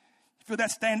weightiness? You feel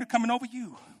that standard coming over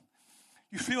you?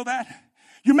 You feel that?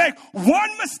 You make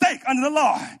one mistake under the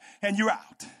law and you're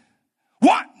out.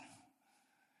 One.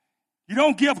 You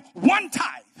don't give one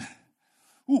tithe.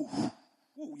 Ooh,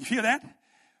 you feel that?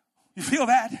 You feel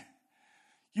that?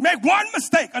 You make one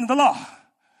mistake under the law,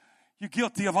 you're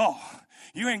guilty of all.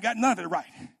 You ain't got none of it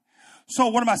right. So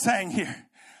what am I saying here?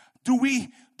 Do we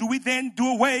then do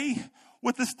away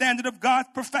with the standard of God's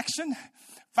perfection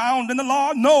found in the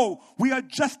law? No, we are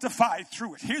justified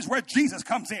through it. Here's where Jesus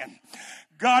comes in.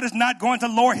 God is not going to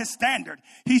lower his standard.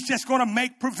 He's just going to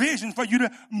make provision for you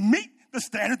to meet the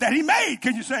standard that he made.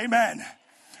 Can you say amen?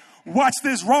 Watch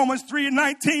this, Romans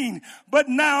 3:19. But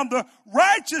now the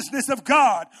righteousness of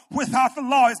God without the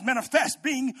law is manifest,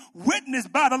 being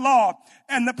witnessed by the law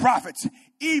and the prophets.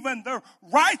 Even the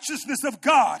righteousness of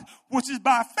God, which is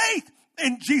by faith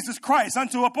in Jesus Christ,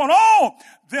 unto upon all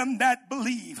them that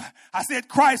believe. I said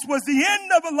Christ was the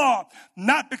end of the law,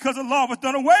 not because the law was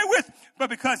done away with, but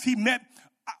because he met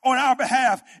on our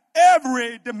behalf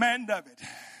every demand of it.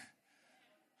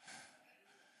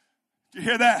 Did you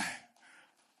hear that?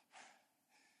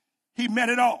 He met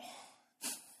it all.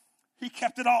 He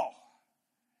kept it all.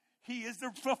 He is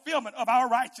the fulfillment of our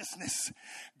righteousness.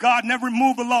 God never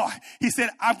removed the law. He said,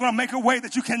 I'm going to make a way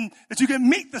that you can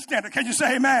meet the standard. Can you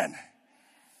say amen?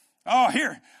 Oh,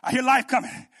 I hear life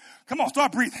coming. Come on,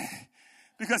 start breathing,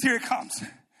 because here it comes.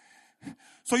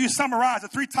 So you summarize the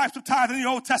three types of tithes in the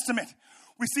Old Testament.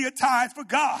 We see a tithe for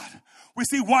God. We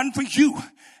see one for you,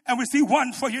 and we see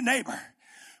one for your neighbor.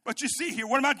 But you see here,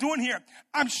 what am I doing here?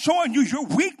 I'm showing you your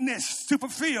weakness to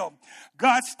fulfill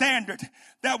God's standard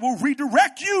that will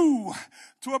redirect you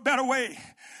to a better way.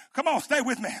 Come on, stay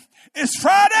with me. It's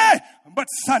Friday, but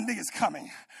Sunday is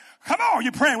coming. Come on,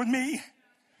 you're praying with me.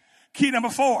 Key number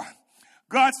 4,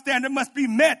 God's standard must be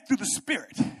met through the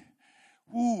Spirit.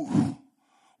 Ooh,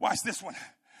 watch this one.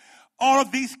 All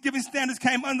of these giving standards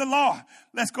came under law.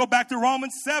 Let's go back to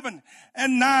Romans 7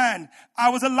 and 9. I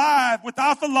was alive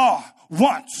without the law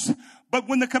once, but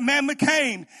when the commandment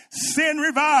came, sin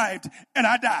revived and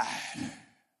I died.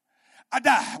 I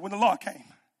died when the law came.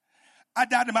 I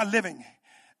died in my living.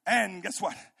 And guess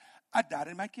what? I died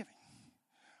in my giving.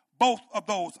 Both of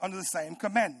those under the same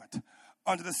commandment,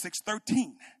 under the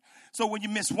 613. So when you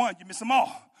miss one, you miss them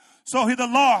all. So here the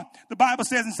law, the Bible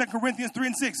says in 2 Corinthians 3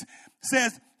 and 6,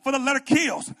 says, for the letter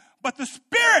kills, but the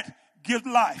Spirit gives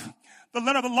life. The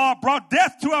letter of the law brought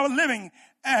death to our living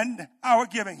and our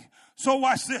giving. So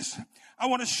watch this. I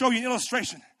want to show you an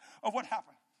illustration of what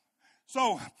happened.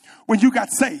 So when you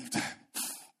got saved,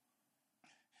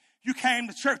 you came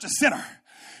to church a sinner.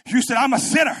 You said, I'm a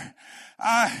sinner.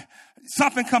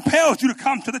 Something compelled you to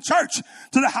come to the church,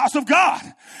 to the house of God.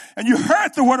 And you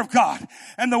heard the word of God.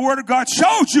 And the word of God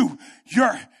showed you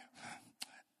your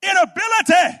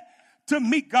inability to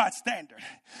meet God's standard.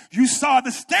 You saw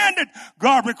the standard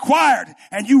God required,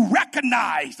 and you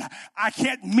recognized, I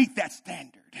can't meet that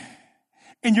standard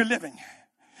in your living.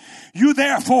 You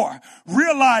therefore,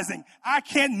 realizing I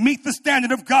can't meet the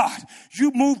standard of God,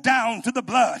 you moved down to the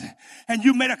blood and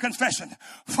you made a confession.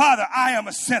 Father, I am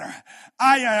a sinner.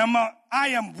 I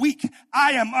am weak.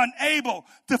 I am unable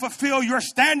to fulfill your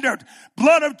standard.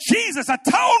 Blood of Jesus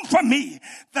atone for me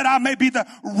that I may be the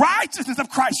righteousness of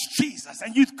Christ Jesus.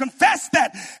 And you confess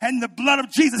that, and the blood of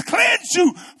Jesus cleansed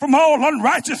you from all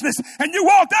unrighteousness. And you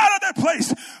walked out of that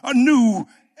place a new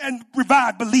and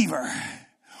revived believer.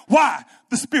 Why?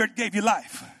 The Spirit gave you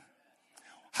life.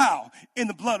 How? In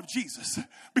the blood of Jesus.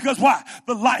 Because why?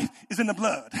 The life is in the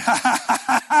blood.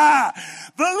 The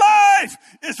life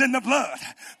is in the blood.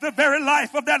 The very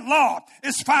life of that law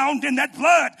is found in that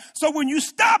blood. So when you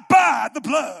stop by the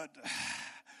blood,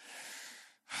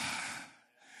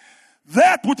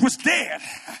 that which was dead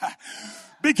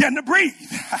began to breathe.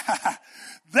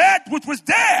 That which was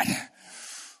dead,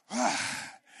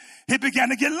 it began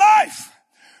to get life.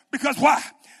 Because why?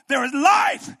 There is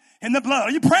life in the blood.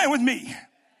 Are you praying with me?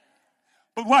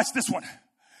 But watch this one.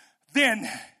 Then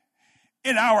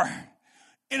in our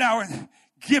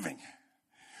giving,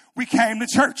 we came to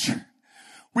church.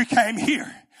 We came here.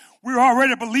 We're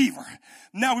already a believer.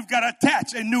 Now we've got to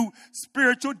attach a new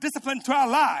spiritual discipline to our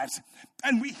lives.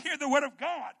 And we hear the word of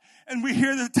God. And we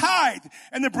hear the tithe.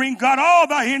 And they bring God all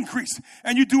thy increase.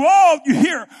 And you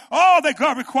hear all that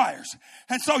God requires.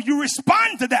 And so you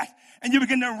respond to that. And you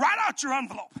begin to write out your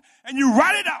envelope. And you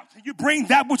write it out. And you bring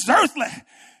that which is earthly.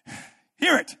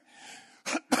 Hear it.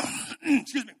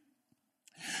 Excuse me.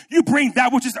 You bring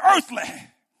that which is earthly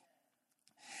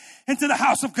into the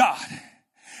house of God.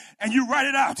 And you write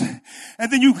it out.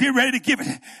 And then you get ready to give it.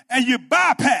 And you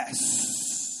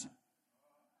bypass.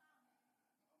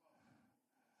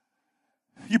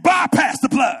 You bypass the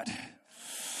blood.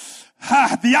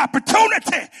 The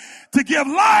opportunity to give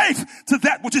life to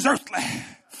that which is earthly.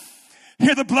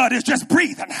 Here the blood is just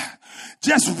breathing,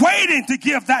 just waiting to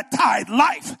give that tithe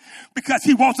life, because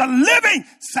he wants a living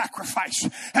sacrifice.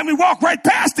 And we walk right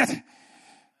past it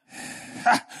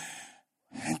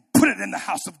and put it in the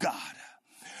house of God.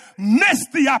 Miss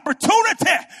the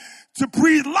opportunity to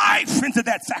breathe life into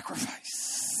that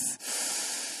sacrifice.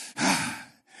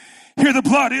 Here the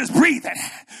blood is breathing,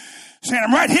 saying,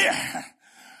 I'm right here.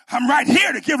 I'm right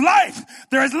here to give life.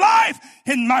 There is life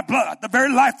in my blood. The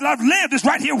very life that I've lived is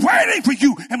right here waiting for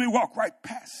you. And we walk right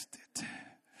past it.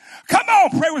 Come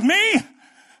on, pray with me.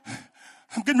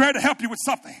 I'm getting ready to help you with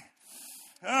something.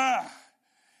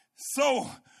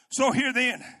 So here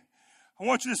then, I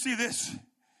want you to see this.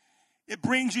 It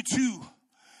brings you to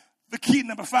the key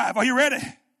number 5. Are you ready?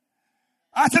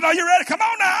 I said, are you ready? Come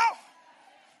on now.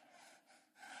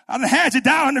 I done had you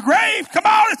down in the grave. Come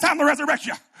on, it's time to resurrect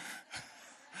you.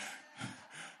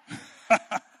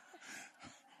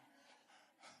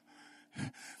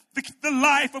 The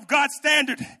life of God's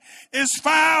standard is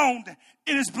found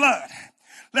in his blood.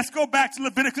 Let's go back to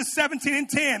Leviticus 17 and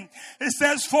 10. It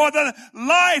says, for the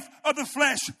life of the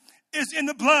flesh is in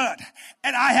the blood,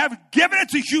 and I have given it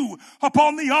to you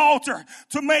upon the altar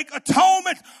to make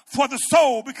atonement for the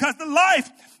soul, because the life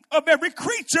of every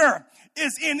creature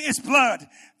is in its blood.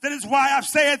 That is why I've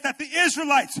said that the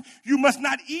Israelites, you must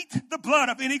not eat the blood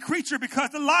of any creature,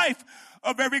 because the life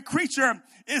of every creature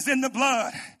is in the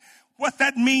blood. What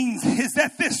that means is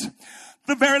that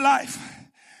the very life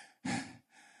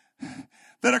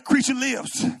that a creature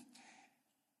lives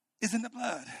is in the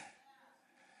blood.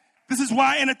 This is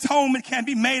why an atonement can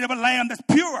be made of a lamb that's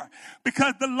pure,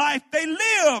 because the life they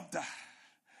lived,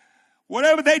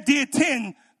 whatever they did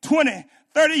 10, 20,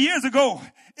 30 years ago,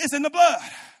 is in the blood.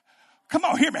 Come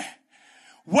on, hear me.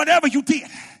 Whatever you did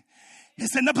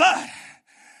is in the blood.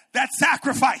 That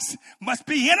sacrifice must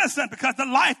be innocent, because the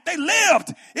life they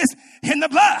lived is in the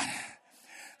blood.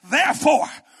 Therefore,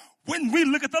 when we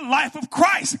look at the life of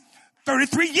Christ,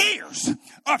 33 years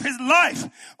of his life,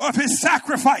 of his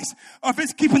sacrifice, of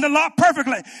his keeping the law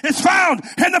perfectly, is found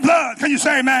in the blood. Can you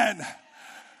say amen?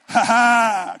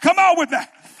 Come on with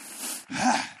that.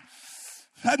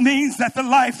 That means that the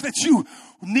life that you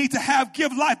need to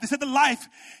give life. They said the life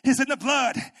is in the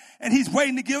blood, and he's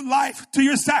waiting to give life to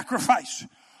your sacrifice.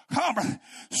 Come on.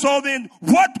 So then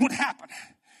what would happen?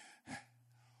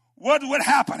 What would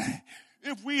happen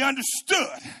if we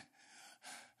understood?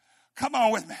 Come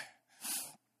on with me.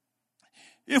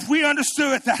 If we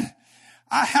understood that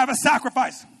I have a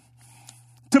sacrifice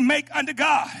to make unto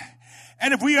God,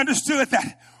 and if we understood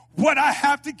that what I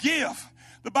have to give,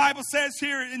 the Bible says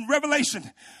here in Revelation,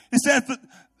 it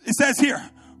says here,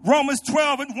 Romans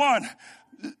 12 and 1,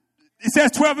 it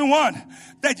says 12 and 1,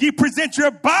 that ye present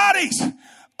your bodies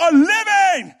a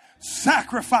living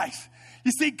sacrifice.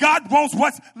 You see, God wants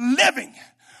what's living,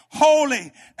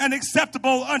 holy, and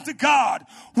acceptable unto God,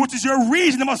 which is your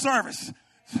reasonable service.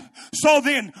 So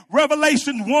then,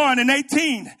 Revelation 1 and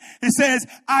 18, it says,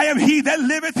 I am he that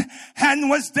liveth and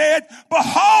was dead.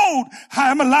 Behold,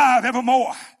 I am alive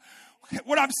evermore.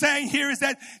 What I'm saying here is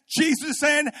that Jesus is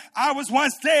saying, I was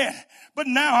once dead, but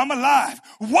now I'm alive.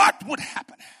 What would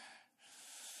happen?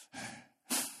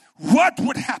 What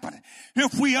would happen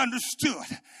if we understood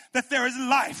that there is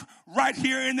life right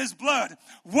here in this blood?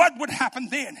 What would happen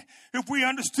then if we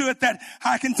understood that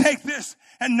I can take this,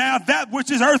 and now that which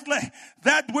is earthly,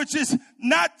 that which is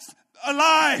not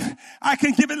alive, I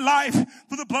can give it life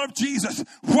through the blood of Jesus?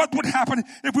 What would happen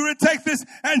if we were to take this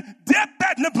and dip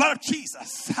that in the blood of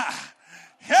Jesus?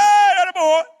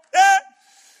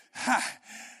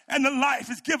 And the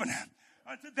life is given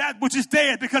unto that which is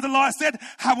dead, because the Lord said,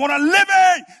 I want a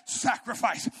living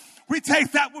sacrifice. We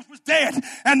take that which was dead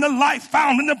and the life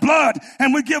found in the blood,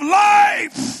 and we give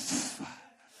life.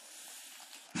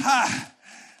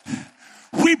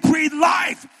 We breathe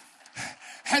life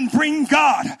and bring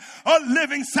God a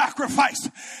living sacrifice.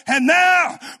 And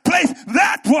now, place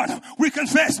that one. We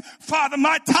confess, Father,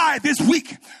 my tithe is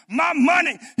weak. My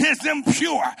money is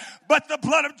impure. But the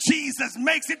blood of Jesus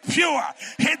makes it pure.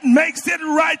 It makes it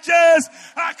righteous.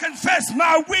 I confess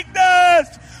my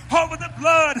weakness over the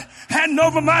blood and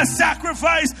over my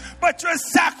sacrifice. But your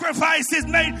sacrifice is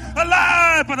made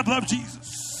alive by the blood of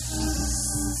Jesus.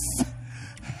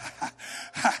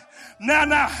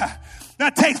 Now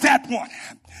take that one.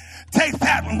 Take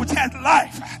that one which has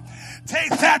life. Take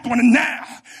that one, and now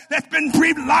that's been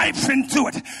breathed life into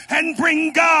it, and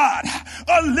bring God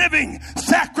a living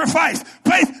sacrifice.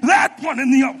 Place that one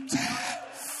in the altar.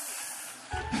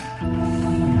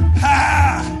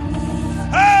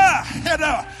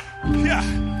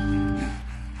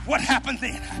 What happened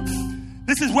then?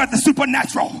 This is where the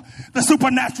supernatural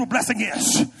blessing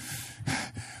is.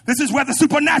 This is where the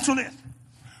supernatural is.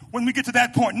 When we get to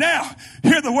that point, now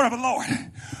hear the word of the Lord.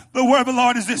 The word of the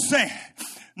Lord is this, saying,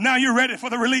 now you're ready for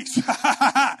the release.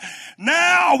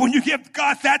 Now when you give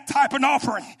God that type of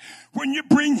offering, when you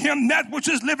bring him that which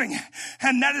is living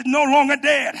and that is no longer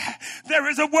dead, there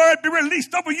is a word be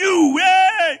released over you.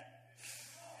 Hey!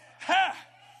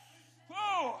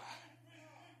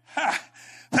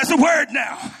 There's a word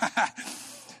now.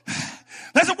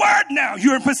 There's a word now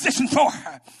you're in position for.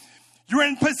 You're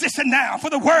in position now for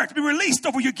the word to be released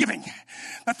over your giving.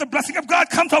 That the blessing of God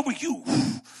comes over you.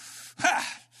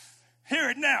 Hear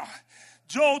it now.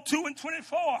 Joel 2 and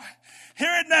 24.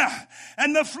 Hear it now.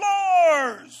 And the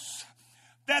floors,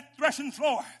 that threshing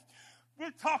floor,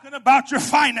 we're talking about your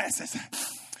finances.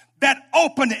 That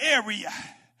open area,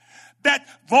 that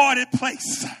voided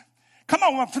place. Come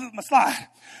on, I'm filling my slide.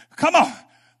 Come on.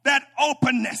 That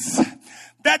openness,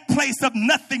 that place of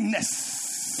nothingness.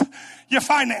 Your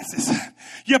finances,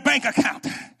 your bank account,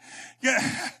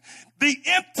 the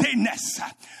emptiness,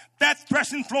 that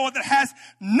threshing floor that has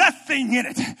nothing in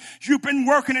it. You've been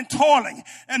working and toiling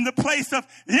in the place of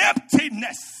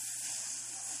emptiness.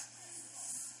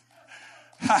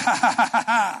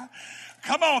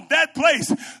 Come on, that place,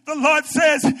 the Lord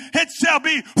says, it shall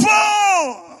be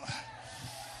full.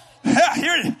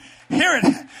 Hear it, hear it,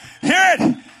 hear it,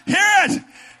 hear it.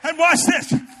 And watch this.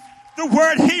 The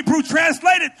word Hebrew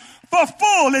translated for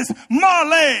full is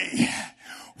marley.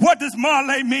 What does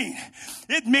marley mean?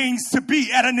 It means to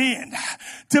be at an end,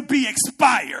 to be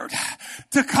expired,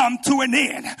 to come to an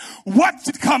end. What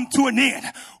should come to an end?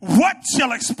 What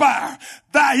shall expire?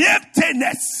 Thy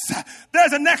emptiness.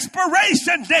 There's an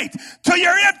expiration date to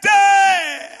your empty.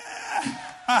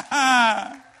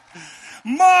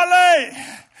 Marley.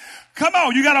 Come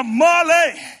on, you got a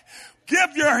marley.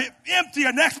 Give your empty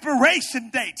an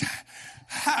expiration date.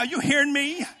 Are you hearing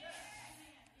me?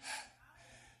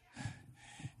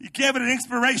 You gave it an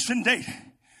expiration date.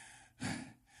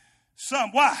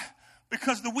 Some. Why?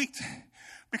 Because of the wheat.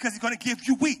 Because he's going to give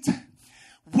you wheat.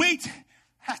 Wheat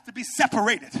has to be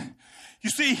separated.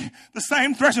 You see, the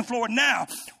same threshing floor now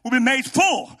will be made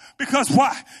full. Because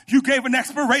why? You gave an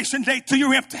expiration date to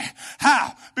your empty.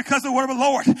 How? Because the word of the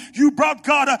Lord. You brought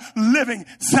God a living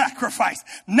sacrifice.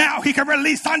 Now he can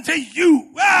release unto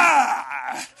you.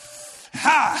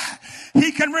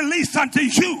 He can release unto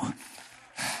you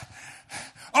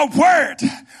a word,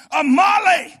 a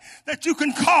marley that you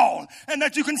can call and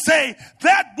that you can say,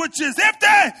 that which is empty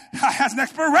has an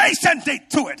expiration date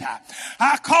to it.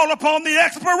 I call upon the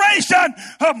expiration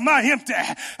of my empty.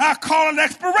 I call an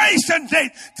expiration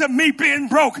date to me being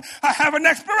broke. I have an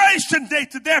expiration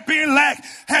date to there being lack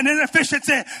and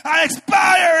inefficiency. I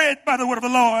expire it by the word of the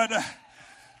Lord.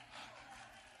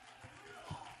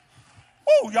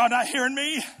 Oh, y'all not hearing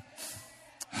me?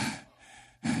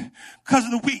 Because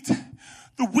of the wheat.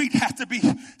 The wheat has to be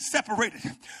separated.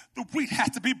 The wheat has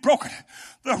to be broken.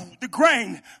 The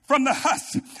grain from the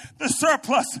husk, the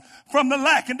surplus from the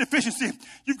lack and deficiency.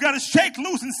 You've got to shake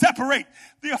loose and separate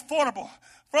the affordable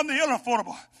from the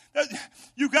unaffordable.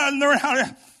 You've got to learn how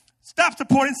to stop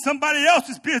supporting somebody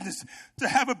else's business to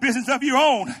have a business of your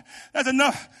own. There's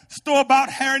enough store-bought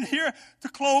hair in here to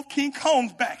clothe King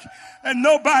Kong's back. And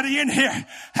nobody in here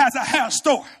has a hair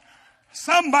store.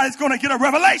 Somebody's going to get a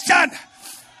revelation.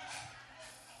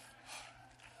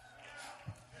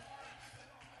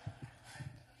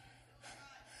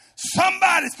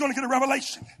 Somebody's going to get a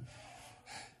revelation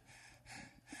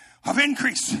of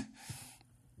increase.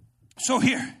 So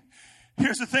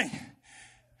here's the thing.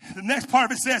 The next part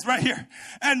of it says right here,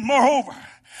 and moreover.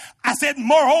 I said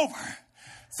moreover.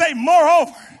 Say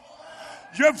moreover.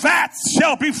 Your vats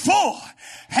shall be full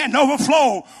and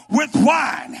overflow with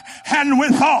wine and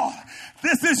with all.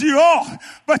 This is you all.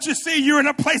 But you see, you're in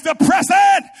a place of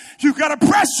pressing. You got to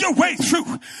press your way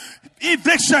through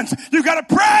evictions. You got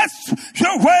to press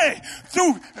your way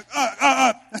through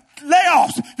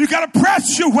layoffs. You got to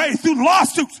press your way through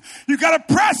lawsuits. You got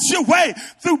to press your way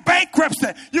through bankruptcy.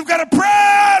 You got to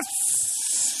press.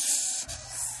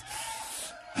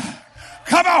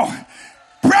 Come on.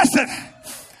 Pressing.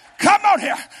 Come on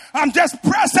here. I'm just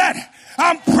pressing.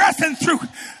 I'm pressing through.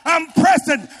 I'm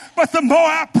pressing. But the more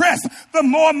I press, the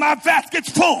more my vat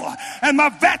gets full. And my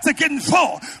vats are getting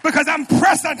full because I'm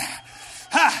pressing.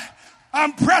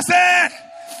 I'm pressing.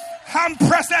 I'm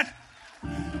pressing.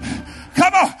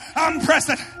 Come on. I'm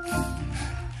pressing.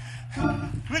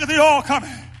 Look at the oil coming.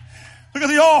 Look at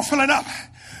the oil filling up.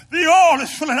 The oil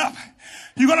is filling up.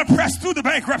 You're going to press through the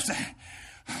bankruptcy.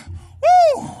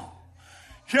 Woo!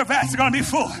 Your vats are going to be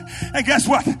full. And guess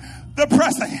what? The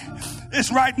pressing is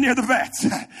right near the vats.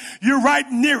 You're right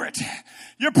near it.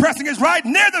 Your pressing is right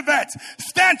near the vats.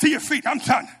 Stand to your feet. I'm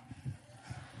done.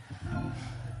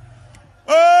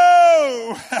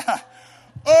 Oh!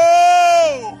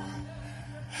 Oh!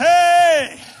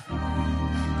 Hey!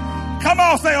 Come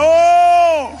on, say,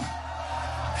 oh!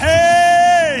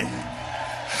 Hey!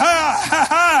 Ha, ha,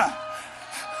 ha!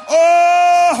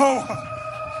 Oh!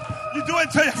 You do it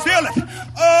until you feel it.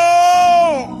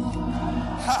 Oh!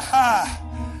 Ha, ha!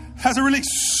 Has a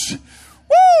release.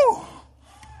 Woo!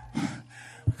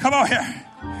 Come on here.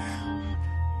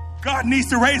 God needs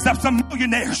to raise up some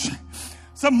millionaires.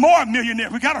 Some more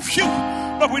millionaires. We got a few,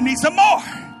 but we need some more.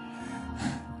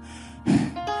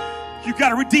 You got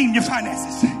to redeem your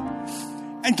finances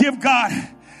and give God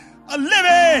a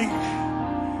living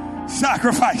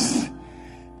sacrifice.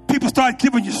 People start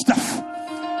giving you stuff.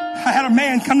 I had a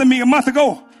man come to me a month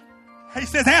ago. He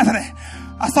says, Anthony,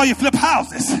 I saw you flip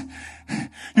houses.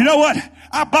 You know what?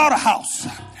 I bought a house.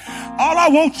 All I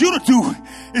want you to do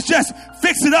is just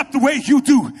fix it up the way you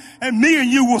do, and me and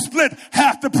you will split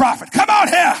half the profit. Come on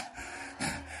here.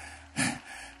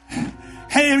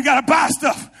 Ain't even got to buy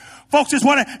stuff. Folks just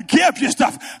want to give you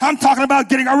stuff. I'm talking about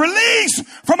getting a release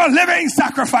from a living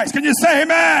sacrifice. Can you say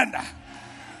amen?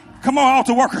 Come on,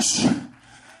 altar workers.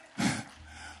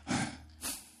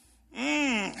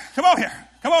 Come on here.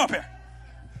 Come on up here.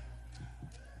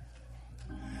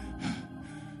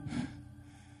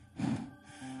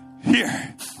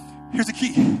 Here's the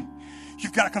key.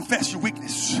 You've got to confess your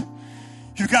weakness.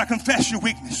 You've got to confess your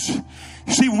weakness.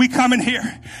 You see, when we come in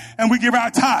here and we give our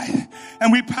tithe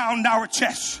and we pound our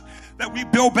chest that we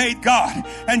obeyed God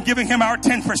and giving him our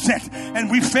 10%, and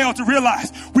we fail to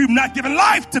realize we've not given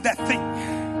life to that thing.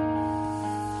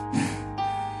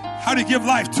 How do you give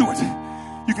life to it?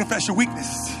 You confess your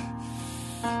weakness.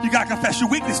 You got to confess your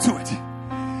weakness to it.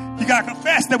 You got to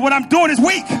confess that what I'm doing is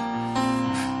weak.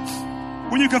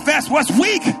 When you confess what's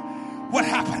weak, what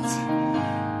happens?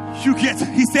 You get,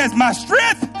 he says, my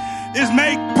strength is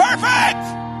made perfect.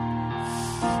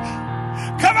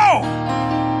 Come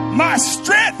on. My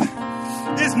strength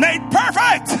is made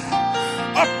perfect.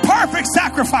 A perfect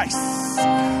sacrifice,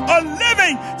 a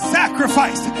living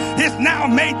sacrifice is now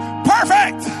made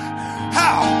perfect.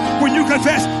 How? When you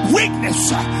confess weakness,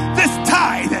 this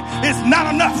tithe is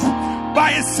not enough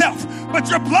by itself, but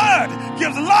your blood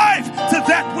gives life to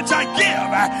that which I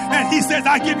give. And he says,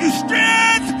 I give you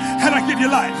strength and I give you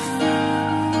life.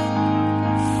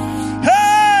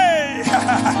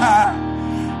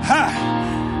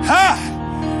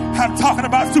 I'm talking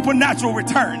about supernatural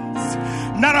returns.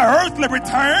 Not an earthly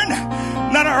return,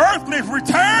 not an earthly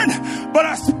return, but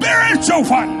a spiritual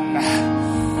one.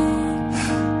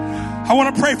 I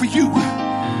want to pray for you.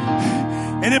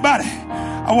 Anybody?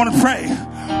 I want to pray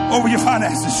over your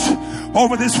finances,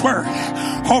 over this word,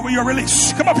 over your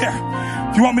release. Come up here.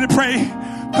 If you want me to pray,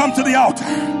 come to the altar.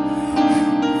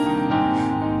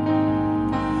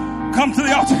 Come to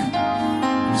the altar.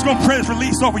 I'm just going to pray this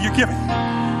release over your giving.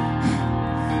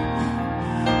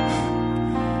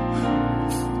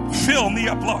 Fill me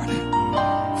up, Lord.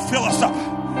 Fill us up.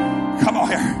 Come on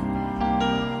here.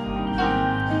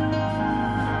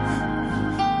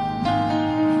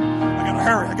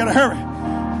 I gotta hurry.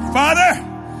 Father,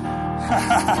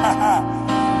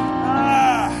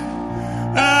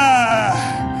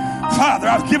 Father,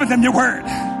 I've given them your word.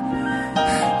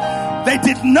 They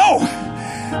didn't know.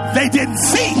 They didn't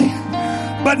see.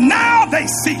 But now they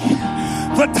see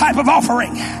the type of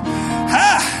offering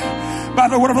by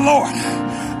the word of the Lord.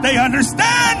 They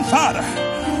understand, Father,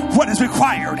 what is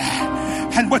required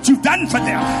and what you've done for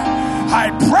them. I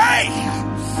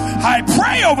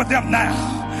pray over them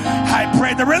now. I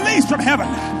pray the release from heaven.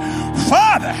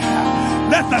 Father,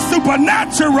 let the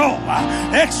supernatural,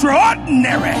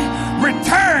 extraordinary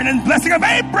return and blessing of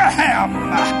Abraham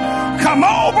come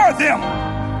over them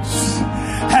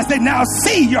as they now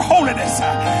see your holiness,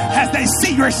 as they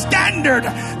see your standard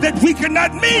that we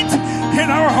cannot meet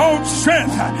in our own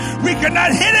strength. We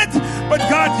cannot hit it, but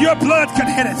God, your blood can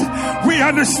hit it. We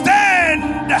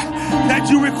understand that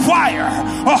you require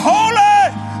a holy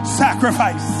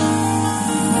sacrifice.